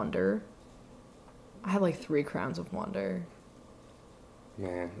Crown of Wonder. I had like 3 Crowns of Wonder.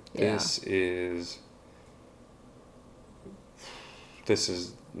 Man, Yeah. this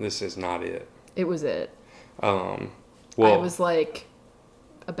is not it. It was it. Well, I was like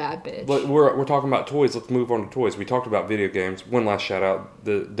a bad bitch. we're talking about toys. Let's move on to toys. We talked about video games. One last shout out,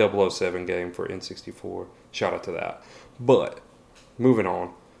 the 007 game for N64. Shout out to that. But moving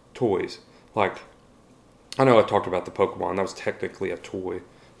on, toys. Like, I know I talked about the Pokemon. That was technically a toy.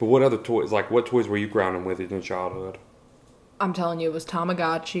 But what other toys? Like, what toys were you grounding with in your childhood? I'm telling you, it was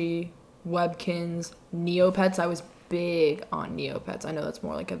Tamagotchi, Webkins, Neopets. I was big on Neopets. I know that's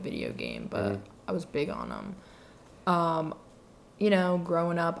more like a video game, but I was big on them. You know,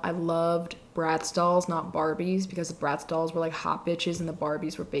 growing up, I loved Bratz dolls, not Barbies, because the Bratz dolls were like hot bitches and the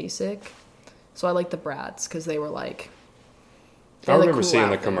Barbies were basic. So I liked the Bratz because they were like... I remember cool seeing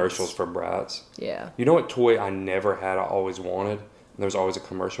outfits. the commercials for Bratz. Yeah. You know what toy I never had, I always wanted? And there was always a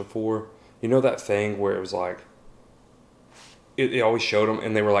commercial for? You know that thing where it was like... It always showed them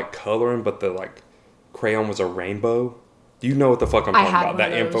and they were like coloring, but the like crayon was a rainbow. Do you know what the fuck I'm talking about?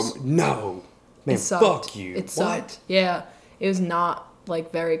 That info? No. Man, fuck you. It sucked. Yeah. It was not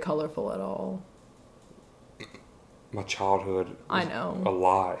like very colorful at all. My childhood was I know. a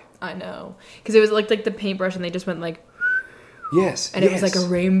lie. I know. Because it was like the paintbrush and they just went like... Yes. And it was like a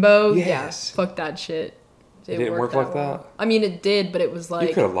rainbow. Yes. Yeah. Fuck that shit. It didn't work like that? I mean, it did, but it was like...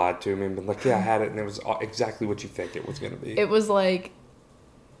 You could have lied to me and been like, yeah, I had it, and it was exactly what you think it was going to be. It was like...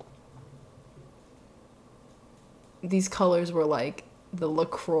 These colors were like the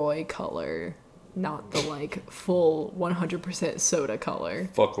LaCroix color, not the like full 100% soda color.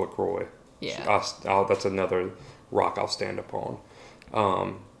 Fuck LaCroix. Yeah. That's another rock I'll stand upon.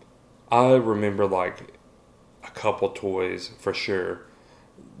 I remember like a couple toys for sure.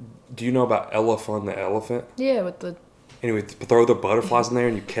 Do you know about Ella Fun the elephant? Yeah, with the... And you throw the butterflies in there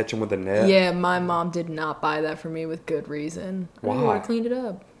and you catch them with a net? Yeah, my mom did not buy that for me with good reason. Why? I would have cleaned it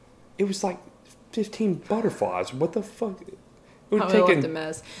up. It was like 15 butterflies. What the fuck? It would I take left a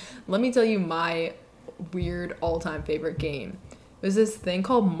mess. Let me tell you my weird all-time favorite game. It was this thing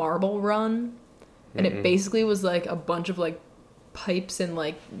called Marble Run. And it basically was like a bunch of like pipes and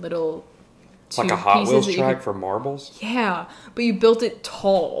like little... Like a Hot Wheels track for marbles? Yeah, but you built it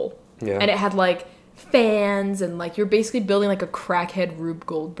tall. Yeah. And it had like fans and like you're basically building like a crackhead Rube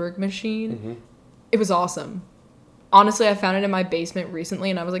Goldberg machine. Mm-hmm. It was awesome. Honestly, I found it in my basement recently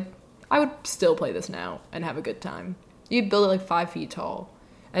and I was like, I would still play this now and have a good time. You build it like 5 feet tall.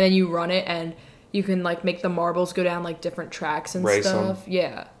 And then you run it and you can like make the marbles go down like different tracks and Race stuff. them.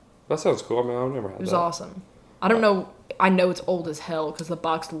 Yeah. That sounds cool. I mean, I've never had that. It was awesome. I don't know. I know it's old as hell because the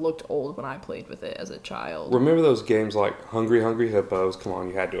box looked old when I played with it as a child. Remember those games like Hungry Hungry Hippos? Come on,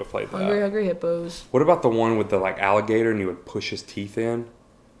 you had to have played that. Hungry Hippos. What about the one with the like alligator and you would push his teeth in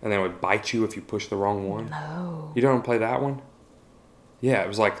and then it would bite you if you pushed the wrong one? No. You don't play that one? Yeah, it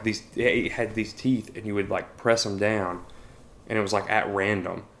was like it had these teeth and you would like press them down and it was like at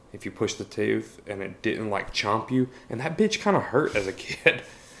random if you pushed the tooth and it didn't like chomp you. And that bitch kind of hurt as a kid.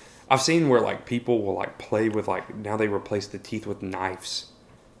 I've seen where like people will like play with like now they replace the teeth with knives,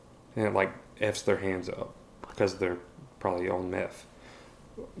 and it like f's their hands up because they're probably on meth.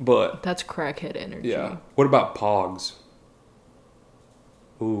 But That's crackhead energy. yeah, what about Pogs?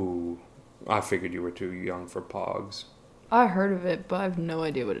 Ooh, I figured you were too young for Pogs. I heard of it, but I have no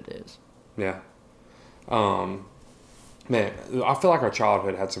idea what it is. Yeah, man, I feel like our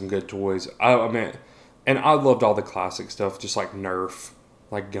childhood had some good toys. I mean, and I loved all the classic stuff, just like Nerf.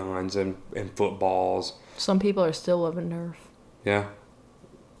 Like guns and footballs. Some people are still loving Nerf. Yeah.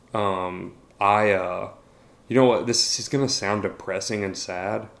 You know what? This is gonna sound depressing and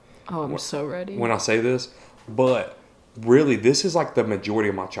sad Oh, I'm so ready. when I say this, but really, this is like the majority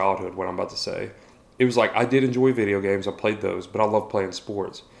of my childhood. What I'm about to say, it was like I did enjoy video games. I played those, but I love playing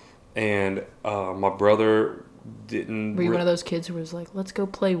sports. And my brother didn't. Were you one of those kids who was like, let's go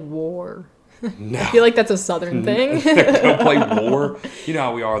play war? No. I feel like that's a southern thing. Go play war. You know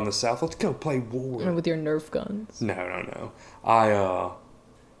how we are in the South. Let's go play war. With your Nerf guns. No.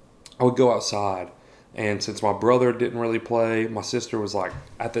 I would go outside, and since my brother didn't really play, my sister was like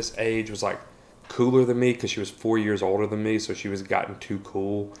at this age was like cooler than me because she was 4 years older than me, so she was gotten too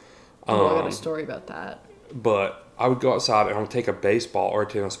cool. Oh, I got a story about that. But I would go outside and I would take a baseball or a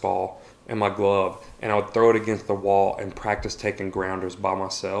tennis ball and my glove, and I would throw it against the wall and practice taking grounders by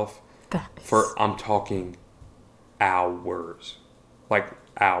myself. I'm talking hours, like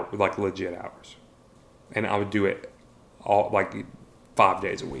legit hours, and I would do it all like 5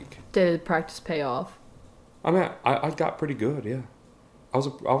 days a week. Did practice pay off? I mean, I got pretty good. Yeah, I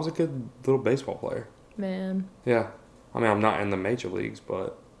was a good little baseball player. Man. Yeah, I mean, I'm not in the major leagues,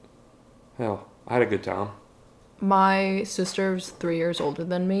 but hell, I had a good time. My sister's 3 years older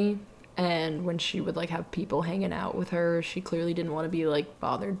than me, and when she would like have people hanging out with her, she clearly didn't want to be like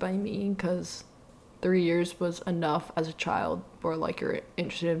bothered by me because 3 years was enough as a child where like you're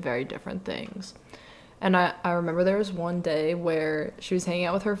interested in very different things. And I remember there was one day where she was hanging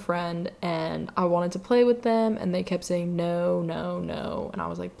out with her friend and I wanted to play with them and they kept saying no, no, no. And I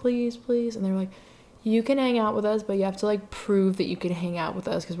was like, please, please. And they were like, you can hang out with us, but you have to like prove that you can hang out with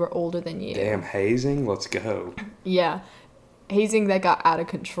us because we're older than you. Damn, hazing, let's go. Yeah. Hazing that got out of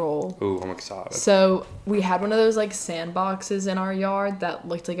control. Ooh, I'm excited. So we had one of those like sandboxes in our yard that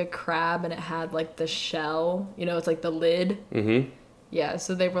looked like a crab and it had like the shell. You know, it's like the lid. Mm-hmm. Yeah,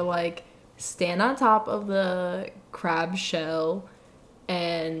 so they were like, stand on top of the crab shell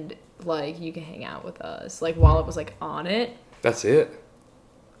and like you can hang out with us. Like while it was like on it. That's it?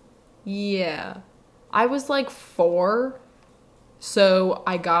 Yeah. I was like 4. So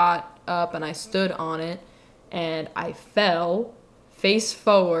I got up and I stood on it. And I fell face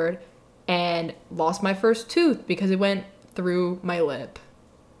forward and lost my first tooth because it went through my lip.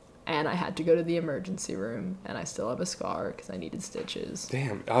 And I had to go to the emergency room. And I still have a scar because I needed stitches.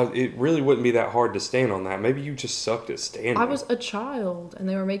 Damn, it really wouldn't be that hard to stand on that. Maybe you just sucked at standing. I was a child and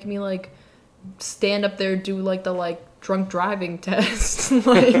they were making me like stand up there, do like the like drunk driving test.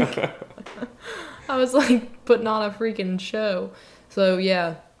 Like I was like putting on a freaking show. So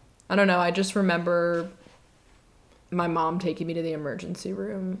yeah, I don't know. I just remember my mom taking me to the emergency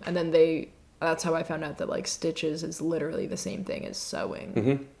room, and then that's how I found out that like stitches is literally the same thing as sewing.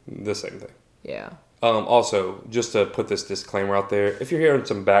 Mm-hmm. The same thing. Yeah. Also, just to put this disclaimer out there, if you're hearing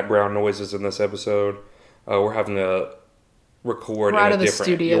some background noises in this episode, we're having to record We're out of the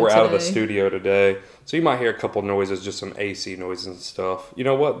studio. We're out of the studio today, so you might hear a couple noises, just some AC noises and stuff. You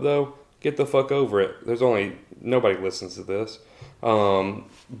know what though? Get the fuck over it. Nobody listens to this.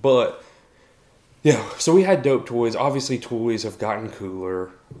 But yeah, so we had dope toys. Obviously, toys have gotten cooler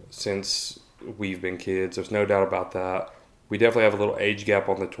since we've been kids. There's no doubt about that. We definitely have a little age gap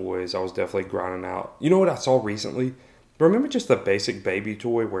on the toys. I was definitely grinding out. You know what I saw recently? Remember just the basic baby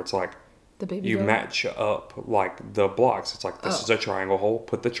toy where it's like the baby you doll? match up like the blocks. It's like, this is a triangle hole.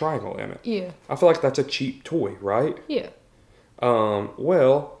 Put the triangle in it. Yeah. I feel like that's a cheap toy, right? Yeah.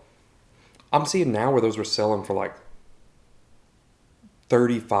 Well, I'm seeing now where those were selling for like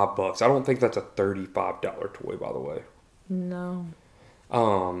 $35. I don't think that's a $35 toy, by the way. No.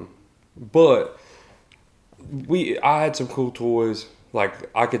 But I had some cool toys. Like,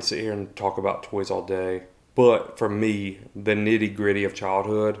 I could sit here and talk about toys all day. But for me, the nitty gritty of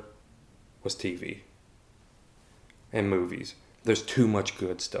childhood was TV and movies. There's too much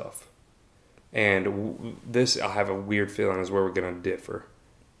good stuff. And this, I have a weird feeling, is where we're going to differ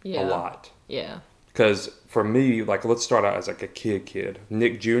a lot. Yeah. Because for me, like, let's start out as like a kid.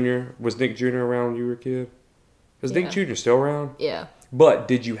 Nick Jr. Was Nick Jr. around when you were a kid? Is Nick Jr. still around? Yeah. But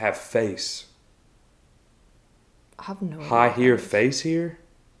did you have face? I have no idea. High here, face here?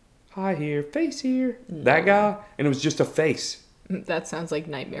 High here, face here? No. That guy? And it was just a face. That sounds like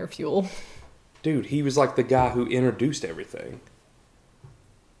nightmare fuel. Dude, he was like the guy who introduced everything.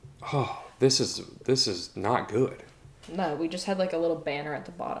 Oh, this is not good. No, we just had like a little banner at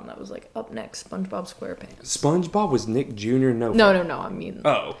the bottom that was like, up next, SpongeBob SquarePants. SpongeBob was Nick Jr.? No, I mean...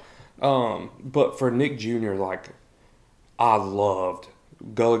 Oh. But for Nick Jr., like, I loved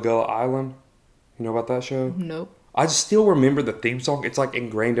Gullah Gullah Island. You know about that show? Nope. I still remember the theme song. It's like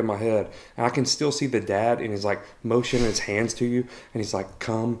ingrained in my head. And I can still see the dad and he's like motioning his hands to you. And he's like,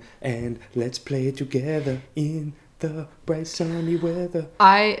 come and let's play together in the bright sunny weather.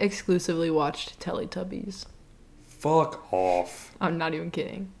 I exclusively watched Teletubbies. Fuck off. I'm not even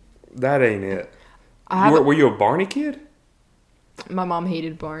kidding. That ain't it. I Were you a Barney kid? My mom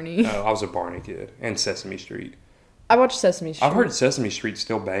hated Barney. Oh, I was a Barney kid. And Sesame Street. I watched Sesame Street. I've heard Sesame Street's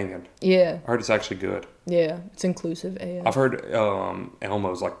still banging. Yeah. I heard it's actually good. Yeah, it's inclusive AF. I've heard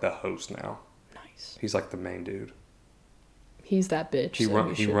Elmo's like the host now. Nice. He's like the main dude. He's that bitch. He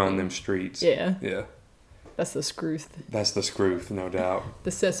run them streets. Yeah. Yeah. That's the scrooth. That's the scrooth, no doubt.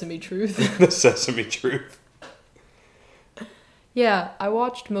 The Sesame Truth. The Sesame Truth. Yeah, I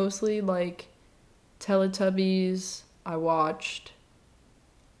watched mostly like Teletubbies. I watched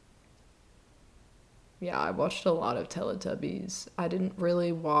a lot of Teletubbies. I didn't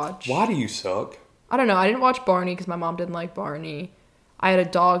really watch. Why do you suck? I don't know. I didn't watch Barney because my mom didn't like Barney. I had a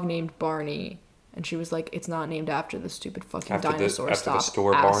dog named Barney, and she was like, "It's not named after the stupid fucking dinosaur." After the Stop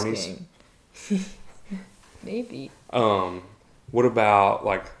store asking. Barneys. Maybe. What about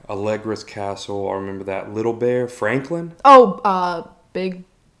like Allegra's Castle? I remember that. Little Bear, Franklin. Oh, Big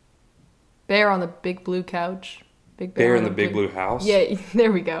Bear on the Big Blue Couch. Big Bear in the Big Blue House. Yeah,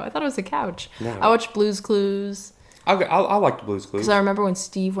 there we go. I thought it was a couch. No. I watched Blue's Clues. I liked Blue's Clues. Because I remember when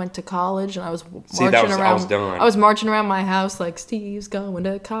Steve went to college and I was I was done. I was marching around my house like, Steve's going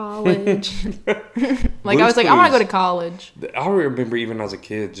to college. Like, Blue's I was like, I want to Clues. go to college. I remember even as a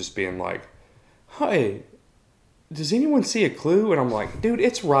kid just being like, hey, does anyone see a clue? And I'm like, dude,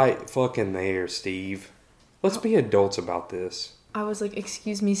 it's right fucking there, Steve. Let's be adults about this. I was like,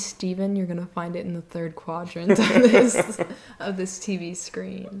 excuse me, Steven, you're going to find it in the third quadrant of this TV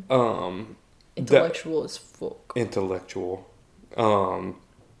screen. Intellectual as fuck. Intellectual.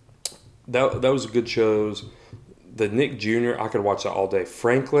 Those good shows. The Nick Jr., I could watch that all day.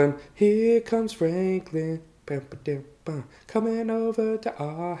 Franklin, here comes Franklin. Coming over to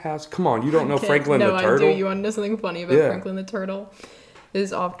our house. Come on, you don't know Franklin the Turtle? No, I do. You want to know something funny about Franklin the Turtle? This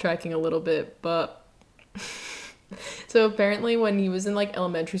is off tracking a little bit, but... So apparently when he was in like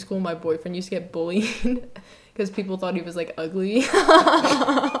elementary school, my boyfriend used to get bullied because people thought he was like ugly.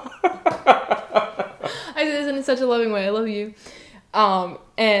 I say this in such a loving way. I love you.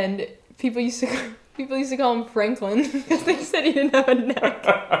 And people used to call him Franklin because they said he didn't have a neck.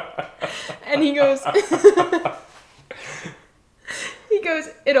 And he goes,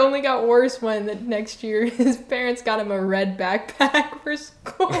 it only got worse when the next year his parents got him a red backpack for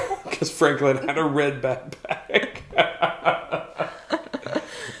school. Because Franklin had a red backpack.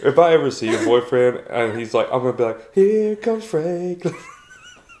 If I ever see your boyfriend and he's like, I'm going to be like, here comes Franklin.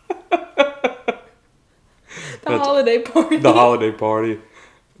 The holiday party. The holiday party.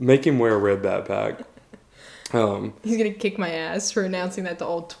 Make him wear a red backpack. He's going to kick my ass for announcing that to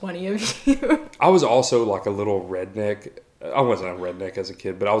all 20 of you. I was also like a little redneck. I wasn't a redneck as a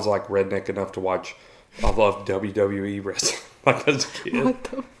kid, but I was like redneck enough to watch. I loved WWE wrestling like as a kid. What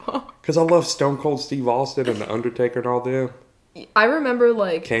the fuck? Because I love Stone Cold Steve Austin and The Undertaker and all them. I remember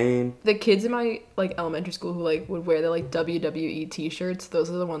like Kane. The kids in my like elementary school who like would wear the like WWE t-shirts.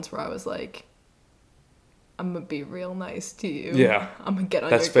 Those are the ones where I was like, I'm gonna be real nice to you. Yeah, I'm gonna get on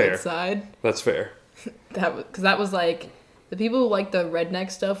that's your fair. good side. That's fair. That was like the people who like the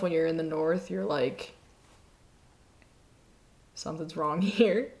redneck stuff. When you're in the north, you're like, something's wrong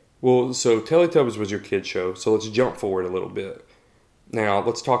here. Well, so Teletubbies was your kid show, so let's jump forward a little bit. Now,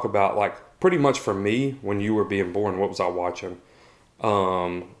 let's talk about, like, pretty much for me, when you were being born, what was I watching?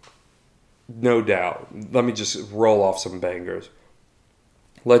 No doubt. Let me just roll off some bangers.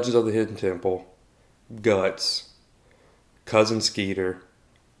 Legends of the Hidden Temple, Guts, Cousin Skeeter,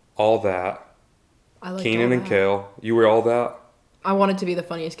 all that. I liked Keenan all and that. Kel. You were all that? I wanted to be the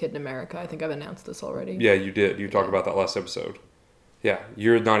funniest kid in America. I think I've announced this already. Yeah, you did. You talked about that last episode. Yeah,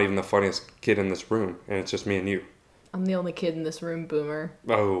 you're not even the funniest kid in this room, and it's just me and you. I'm the only kid in this room, boomer.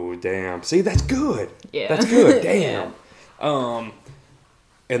 Oh, damn. See, that's good. Yeah. That's good. Damn.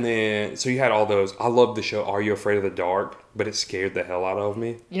 And then, so you had all those. I loved the show Are You Afraid of the Dark? But it scared the hell out of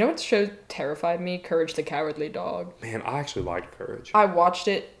me. You know what show terrified me? Courage the Cowardly Dog. Man, I actually liked Courage. I watched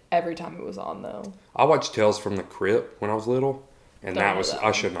it every time it was on, though. I watched Tales from the Crypt when I was little. And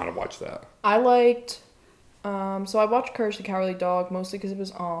I should not have watched that. I liked, so I watched Courage the Cowardly Dog mostly because it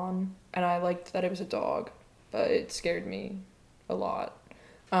was on. And I liked that it was a dog. But it scared me a lot.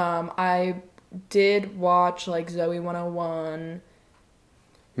 I did watch, like, Zoe 101,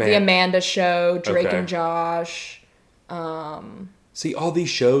 Man. The Amanda Show, Drake Okay. and Josh. See, all these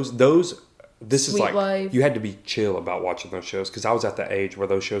shows, those this is Sweet like, Life. you had to be chill about watching those shows because I was at the age where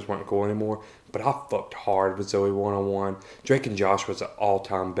those shows weren't cool anymore. But I fucked hard with Zoe 101. Drake and Josh was an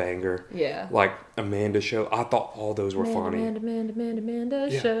all-time banger. Yeah. Like Amanda Show. I thought all those were funny. Amanda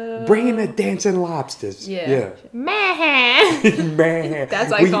Yeah. Show. Bringing the dancing lobsters. Yeah. Man. Man.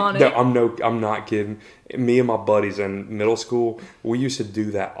 That's iconic. I'm not kidding. Me and my buddies in middle school, we used to do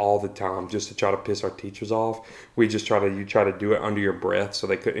that all the time just to try to piss our teachers off. We just try to do it under your breath so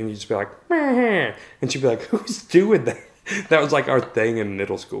they couldn't. And you just be like, man. And she'd be like, who's doing that? That was like our thing in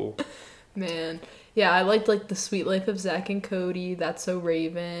middle school. Man. Yeah, I liked like The Sweet Life of Zach and Cody, That's So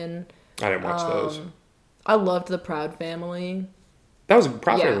Raven. I didn't watch those. I loved The Proud Family. Proud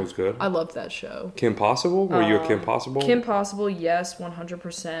Family was good. I loved that show. Kim Possible? Were you a Kim Possible? Kim Possible, yes,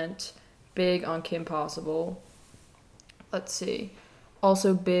 100%. Big on Kim Possible. Let's see.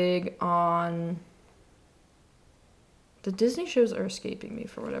 Also big on... The Disney shows are escaping me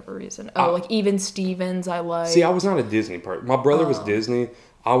for whatever reason. Like Even Stevens, I like. See, I was not a Disney person. My brother was Disney.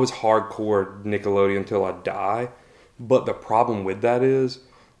 I was hardcore Nickelodeon till I die. But the problem with that is,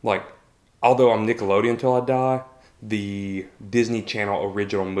 like, although I'm Nickelodeon till I die, the Disney Channel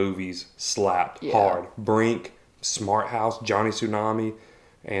original movies slapped hard. Brink, Smart House, Johnny Tsunami,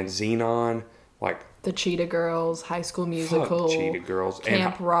 and Xenon, like... The Cheetah Girls, High School Musical. Fuck Cheetah Girls.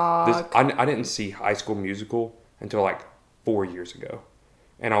 Camp Rock. I didn't see High School Musical until like 4 years ago.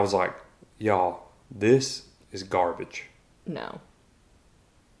 And I was like, y'all, this is garbage. No.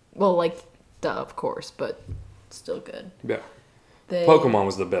 Well, like, duh, of course, but still good. Yeah. Pokemon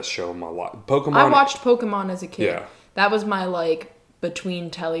was the best show of my life. I watched Pokemon as a kid. Yeah. That was my, like,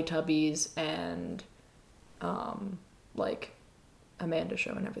 between Teletubbies and, like, Amanda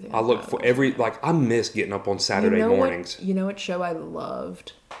Show and everything. I look for I miss getting up on Saturday mornings. You know what show I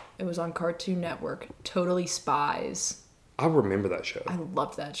loved? It was on Cartoon Network. Totally Spies. I remember that show. I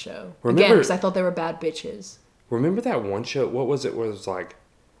loved that show. Remember, again, because I thought they were bad bitches. Remember that one show? What was it? Where it was like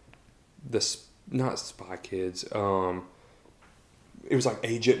not Spy Kids. It was like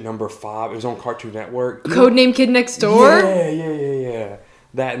Agent Number 5. It was on Cartoon Network. Codename Kid Next Door. Yeah.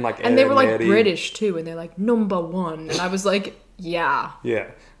 That and like and they were like British too, and they're like number 1, and I was like, yeah.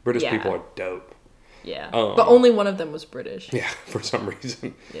 British people are dope. Yeah, but only one of them was British. Yeah, for some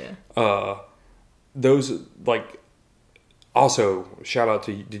reason. Yeah. Those like. Also, shout out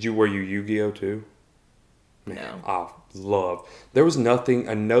to you. Were you Yu-Gi-Oh too? Man, No. I love. There was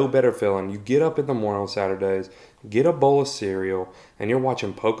no better feeling. You get up in the morning on Saturdays, get a bowl of cereal, and you're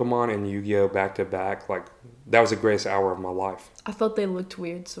watching Pokemon and Yu-Gi-Oh back to back. Like, that was the greatest hour of my life. I thought they looked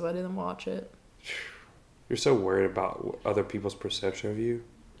weird, so I didn't watch it. You're so worried about other people's perception of you.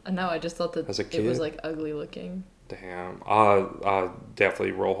 No, I just thought that as a kid, it was like ugly looking. Damn, I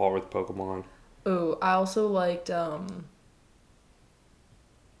definitely roll hard with Pokemon. Oh, I also liked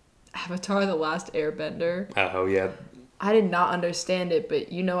Avatar: The Last Airbender. Oh yeah. I did not understand it,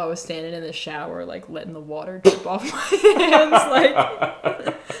 but I was standing in the shower, like letting the water drip off my hands,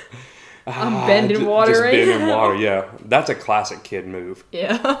 like I'm bending water just right bending now. water, yeah. That's a classic kid move.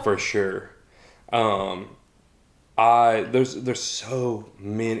 Yeah, for sure. There's so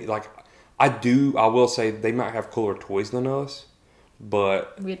many. Like, I will say they might have cooler toys than us,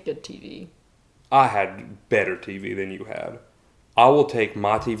 but we had good TV. I had better TV than you had. I will take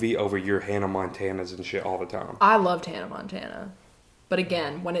my TV over your Hannah Montanas and shit all the time. I loved Hannah Montana. But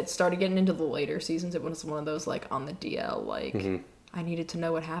again, when it started getting into the later seasons, it was one of those, like, on the DL, like, I needed to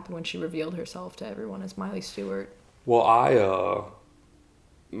know what happened when she revealed herself to everyone as Miley Stewart. Well,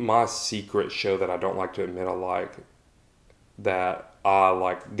 my secret show that I don't like to admit I like, that I,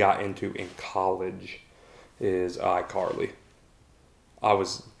 like, got into in college is iCarly.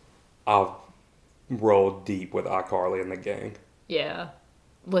 I rolled deep with iCarly and the gang. Yeah.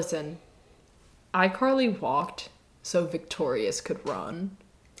 Listen, iCarly walked so Victorious could run.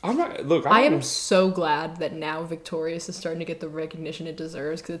 I am so glad that now Victorious is starting to get the recognition it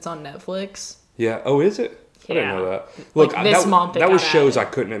deserves because it's on Netflix. Yeah. Oh, is it? I didn't know that. Look, like this month that was shows I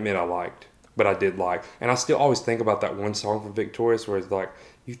couldn't admit I liked, but I did like. And I still always think about that one song from Victorious where it's like,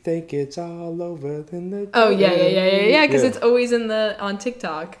 you think it's all over, then the... Oh, yeah, because it's always on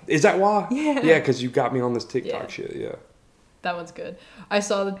TikTok. Is that why? Yeah. Yeah, because you got me on this TikTok shit, yeah. That one's good. I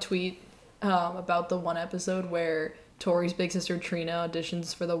saw the tweet about the one episode where Tori's big sister Trina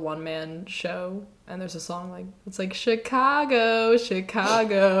auditions for the one-man show, and there's a song like, it's like, Chicago,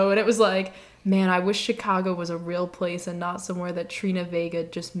 Chicago, and it was like, man, I wish Chicago was a real place and not somewhere that Trina Vega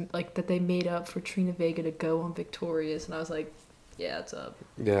just, like, that they made up for Trina Vega to go on Victorious, and I was like, yeah, it's up.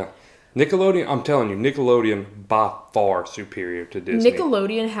 Yeah. Nickelodeon, I'm telling you, Nickelodeon by far superior to Disney.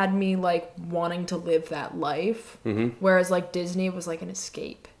 Nickelodeon had me, like, wanting to live that life, whereas, like, Disney was like an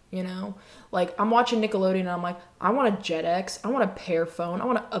escape. you know? Like, I'm watching Nickelodeon and I'm like, I want a JetX, I want a Pearphone, I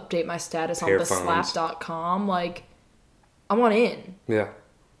want to update my status on theslap.com. Like, I want in. Yeah.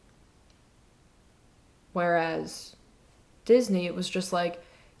 Whereas Disney, it was just like,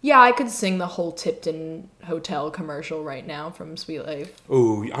 yeah, I could sing the whole Tipton Hotel commercial right now from Sweet Life.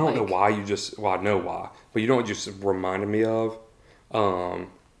 Ooh, I don't know why you just... Well, I know why. But you know what just reminded me of?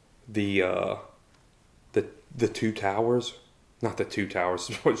 The Two Towers. Not the Two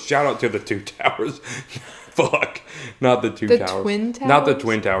Towers. Shout out to the Two Towers. Fuck. Not the Two Towers. The Twin Towers? Not the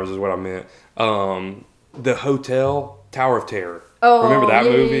Twin Towers is what I meant. The hotel, Tower of Terror. Oh, remember that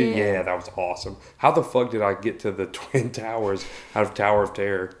movie? Yeah. Yeah, that was awesome. How the fuck did I get to the Twin Towers out of Tower of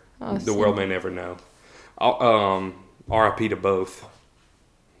Terror? Awesome. The world may never know. R.I.P. to both.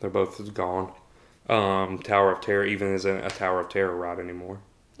 They're both gone. Tower of Terror even isn't a Tower of Terror ride anymore.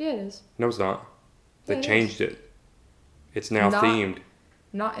 Yeah, it is. No, it's not. They Yeah, changed it. It's now themed.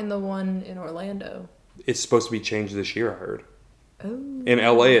 Not in the one in Orlando. It's supposed to be changed this year, I heard. Oh. In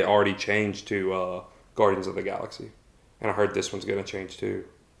LA, it already changed to Guardians of the Galaxy. And I heard this one's going to change too.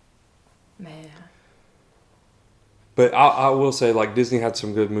 Man. But I will say, like, Disney had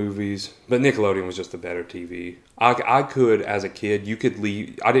some good movies, but Nickelodeon was just a better TV. I could, as a kid, you could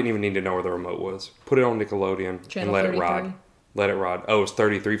leave. I didn't even need to know where the remote was. Put it on Nickelodeon Channel and let 33. it ride. Let it ride. Oh, it was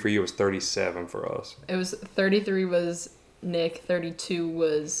 33 for you. It was 37 for us. It was 33 was Nick, 32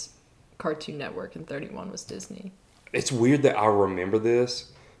 was Cartoon Network, and 31 was Disney. It's weird that I remember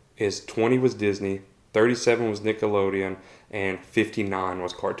this. Is 20 was Disney, 37 was Nickelodeon, and 59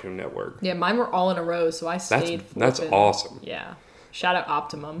 was Cartoon Network. Yeah, mine were all in a row, so I stayed. That's awesome. Yeah. Shout out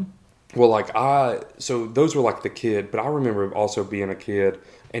Optimum. Well, so those were like the kid, but I remember also being a kid,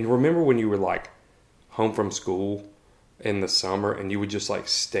 and remember when you were like home from school in the summer and you would just like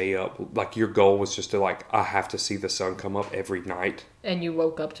stay up, like your goal was just to like, I have to see the sun come up every night. And you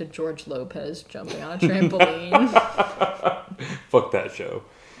woke up to George Lopez jumping on a trampoline. Fuck that show.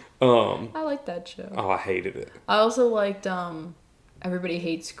 I liked that show. Oh, I hated it. I also liked Everybody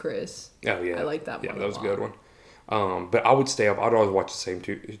Hates Chris. Oh yeah, I liked that one. Yeah, that was a good one. But I would stay up. I'd always watch the same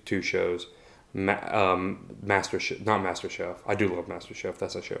two shows. Master Chef, not Master Chef. I do love Master Chef.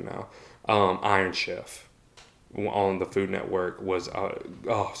 That's a show now. Iron Chef on the Food Network was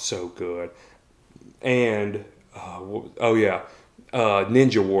so good. And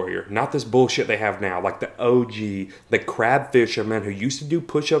Ninja Warrior. Not this bullshit they have now. Like the OG, the crab fisherman who used to do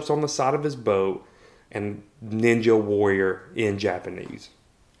push-ups on the side of his boat, and Ninja Warrior in Japanese.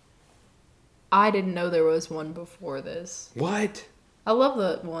 I didn't know there was one before this. What? I love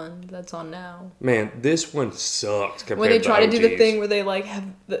the one that's on now. Man, this one sucks compared to when they try to do the OGs. thing where they like have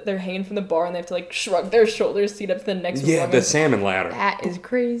they're hanging from the bar and they have to like shrug their shoulders to get up to the next one. Yeah, the salmon ladder. That is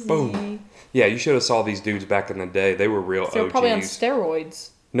crazy. Boom. Yeah, you should have saw these dudes back in the day. They were real OGs. They were probably on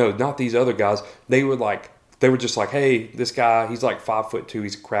steroids. No, not these other guys. They were just like, hey, this guy, he's like 5'2",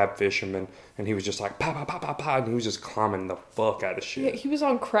 he's a crab fisherman, and he was just like, pow, pow, pow, pow, pow, and he was just climbing the fuck out of shit. Yeah, he was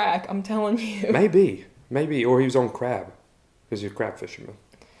on crack, I'm telling you. Maybe, or he was on crab, because he's a crab fisherman.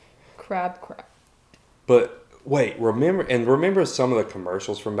 Crab. But wait, remember some of the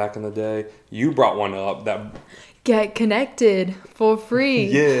commercials from back in the day? You brought one up that... Get connected for free.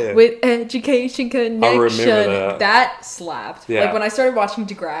 Yeah. With Education Connection. I remember that. That slapped. Yeah. Like when I started watching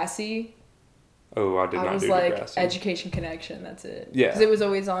Degrassi, Oh, I did not do I was like, Degrassi. Education Connection, that's it. Yeah. Because it was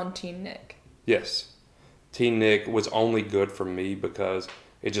always on Teen Nick. Yes. Teen Nick was only good for me because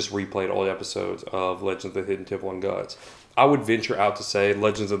it just replayed all the episodes of Legends of the Hidden Temple and Guts. I would venture out to say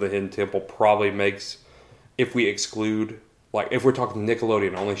Legends of the Hidden Temple probably makes, if we exclude, like if we're talking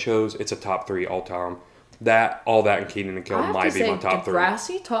Nickelodeon only shows, it's a top 3 all time. All that and Kenan and Kel might be my top 3.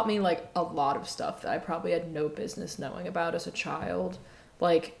 Degrassi taught me like a lot of stuff that I probably had no business knowing about as a child.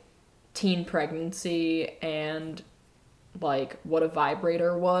 Like teen pregnancy and like what a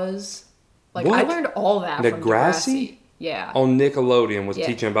vibrator was. Like What? I learned all that from Degrassi. Yeah. On Nickelodeon was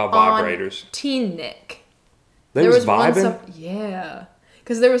teaching about vibrators. On Teen Nick. There was vibing? Yeah.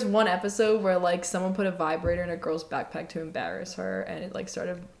 Because there was one episode where like someone put a vibrator in a girl's backpack to embarrass her, and it like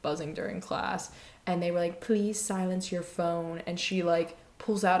started buzzing during class. And they were like, please silence your phone. And she like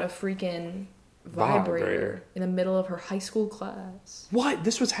pulls out a freaking vibrator in the middle of her high school class. What?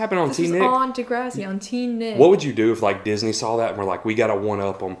 This was happening on This Teen was Nick? on Degrassi, on Teen Nick. What would you do if like Disney saw that and we're like, we got to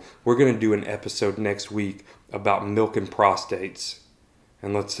one-up them. We're going to do an episode next week about milking prostates.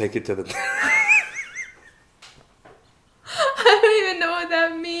 And let's take it to the... I don't even know what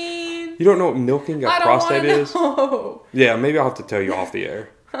that means. You don't know what milking a prostate is? Know. Yeah, maybe I'll have to tell you off the air.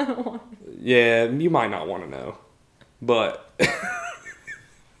 I don't want to. Yeah, you might not want to know. But...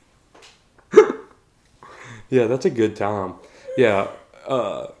 yeah, that's a good time. Yeah,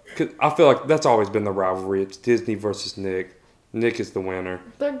 'Cause I feel like that's always been the rivalry. It's Disney versus Nick. Nick is the winner.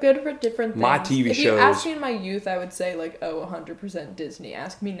 They're good for different things. My TV if shows. you asked me in my youth, I would say, like, 100% Disney.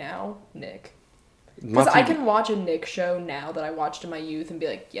 Ask me now, Nick. Because I can watch a Nick show now that I watched in my youth and be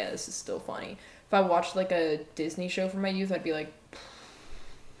like, yeah, this is still funny. If I watched, like, a Disney show from my youth, I'd be like,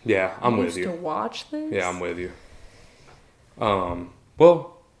 yeah, I'm with you. Used to watch this? Yeah, I'm with you.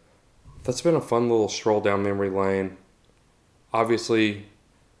 Well, that's been a fun little stroll down memory lane. Obviously,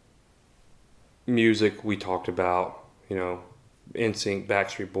 music we talked about, NSYNC,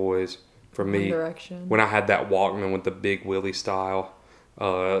 Backstreet Boys. For me, Direction. When I had that Walkman with the Big Willie style,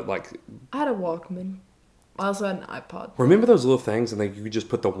 I had a Walkman. I also had an iPod. Remember those little things, and you could just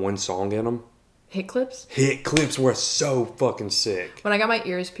put the one song in them? Hit clips? Hit clips were so fucking sick. When I got my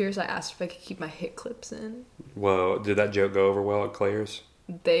ears pierced, I asked if I could keep my hit clips in. Well, did that joke go over well at Claire's?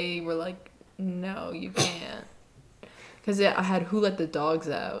 They were like, no, you can't. Because I had Who Let the Dogs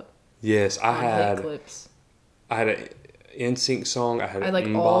Out. Yes, I had hit clips. I had an NSYNC song. I had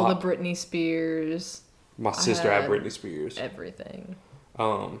like all the Britney Spears. My sister had Britney Spears. Everything.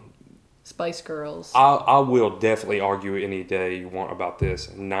 Spice Girls. I will definitely argue any day you want about this.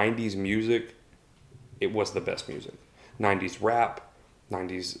 90s music, it was the best music. 90s rap,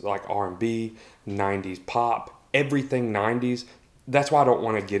 90s like R&B, 90s pop, everything 90s. That's why I don't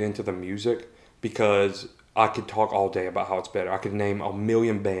want to get into the music, because I could talk all day about how it's better. I could name a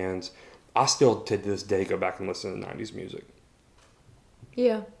million bands. I still, to this day, go back and listen to 90s music.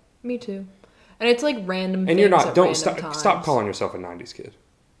 Yeah, me too. And it's like random and you're things not, don't stop calling yourself a 90s kid.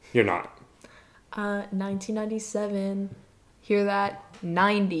 You're not. 1997. Hear that?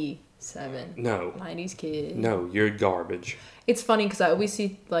 97. No. 90s kid. No, you're garbage. It's funny because I always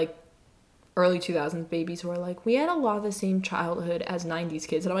see like early 2000s babies who are like, we had a lot of the same childhood as 90s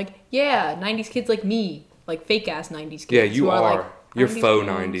kids. And I'm like, yeah, 90s kids like me. Like fake ass 90s kids. Yeah, you are. Like, you're faux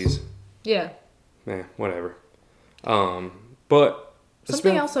 90s. Yeah. Whatever. But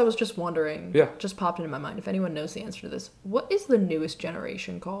something else I was just wondering. Yeah. Just popped into my mind. If anyone knows the answer to this, what is the newest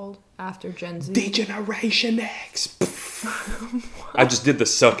generation called after Gen Z? D-Generation X. I just did the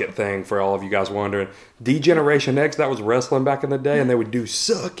suck it thing for all of you guys wondering. D-Generation X, that was wrestling back in the day, and they would do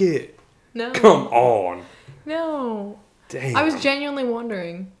suck it. No. Come on. No. Damn. I was genuinely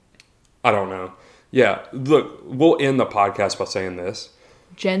wondering. I don't know. Yeah, look, we'll end the podcast by saying this.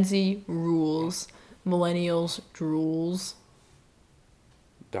 Gen Z rules. Millennials drools.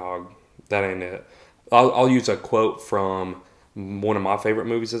 Dog, that ain't it. I'll use a quote from one of my favorite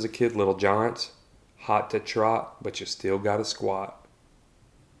movies as a kid, Little Giants. Hot to trot, but you still got to squat.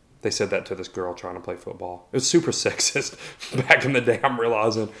 They said that to this girl trying to play football. It was super sexist back in the day, I'm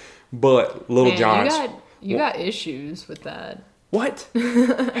realizing. But Little Giants... You got issues with that. What?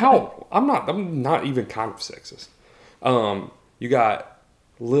 How? I'm not even kind of sexist. You got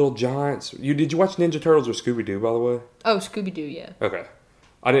Little Giants. Did you watch Ninja Turtles or Scooby-Doo, by the way? Oh, Scooby-Doo, yeah. Okay.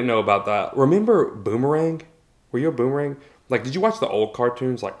 I didn't know about that. Remember Boomerang? Were you a Boomerang? Like, did you watch the old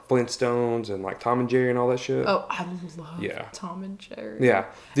cartoons like Flintstones and like Tom and Jerry and all that shit? Oh, I love Tom and Jerry. Yeah.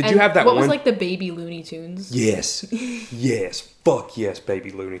 Did you have that what was like the baby Looney Tunes? Yes. Yes. Fuck yes,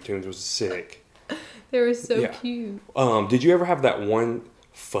 baby Looney Tunes was sick. They were so cute. Did you ever have that one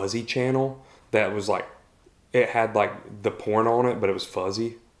fuzzy channel that was like, it had like the porn on it, but it was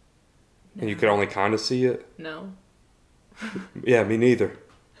fuzzy? No. And you could only kind of see it? No. Yeah, me neither.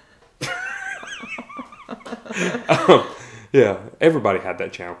 Yeah, everybody had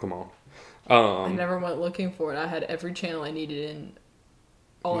that channel. Come on. I never went looking for it. I had every channel I needed in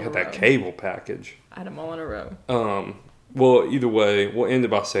all in a row. You had that cable package. I had them all in a row. Well, either way, we'll end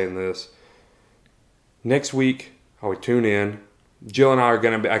it by saying this. Next week, I would tune in. Jill and I are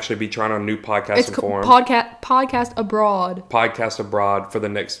going to actually be trying on a new podcasting forum. Podcast Abroad. Podcast Abroad for the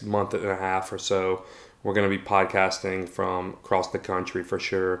next month and a half or so. We're going to be podcasting from across the country for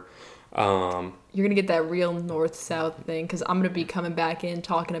sure. You're going to get that real north-south thing because I'm going to be coming back in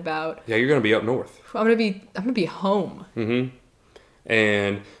talking about... Yeah, you're going to be up north. I'm going to be home.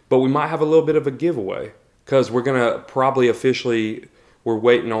 Mm-hmm. But we might have a little bit of a giveaway because we're going to probably officially... We're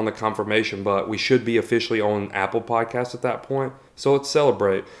waiting on the confirmation, but we should be officially on Apple Podcasts at that point. So let's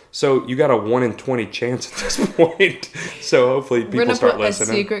celebrate. So you got a 1 in 20 chance at this point. So hopefully people start listening. We're going to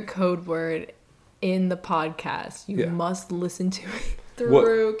put a secret code word in the podcast. You must listen to it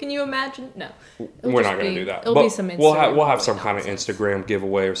through. Can you imagine? No. We're not going to do that. It'll be some Instagram. We'll have some kind of Instagram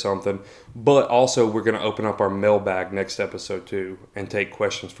giveaway or something. But also we're going to open up our mailbag next episode too and take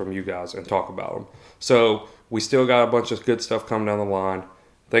questions from you guys and talk about them. So... We still got a bunch of good stuff coming down the line.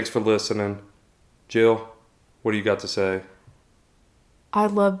 Thanks for listening. Jill, what do you got to say? I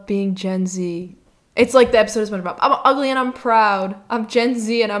love being Gen Z. It's like the episode is about, I'm ugly and I'm proud. I'm Gen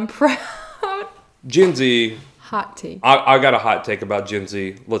Z and I'm proud. Gen Z. Hot take. I got a hot take about Gen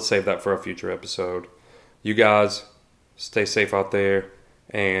Z. Let's save that for a future episode. You guys, stay safe out there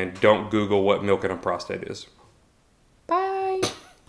and don't Google what milking a prostate is.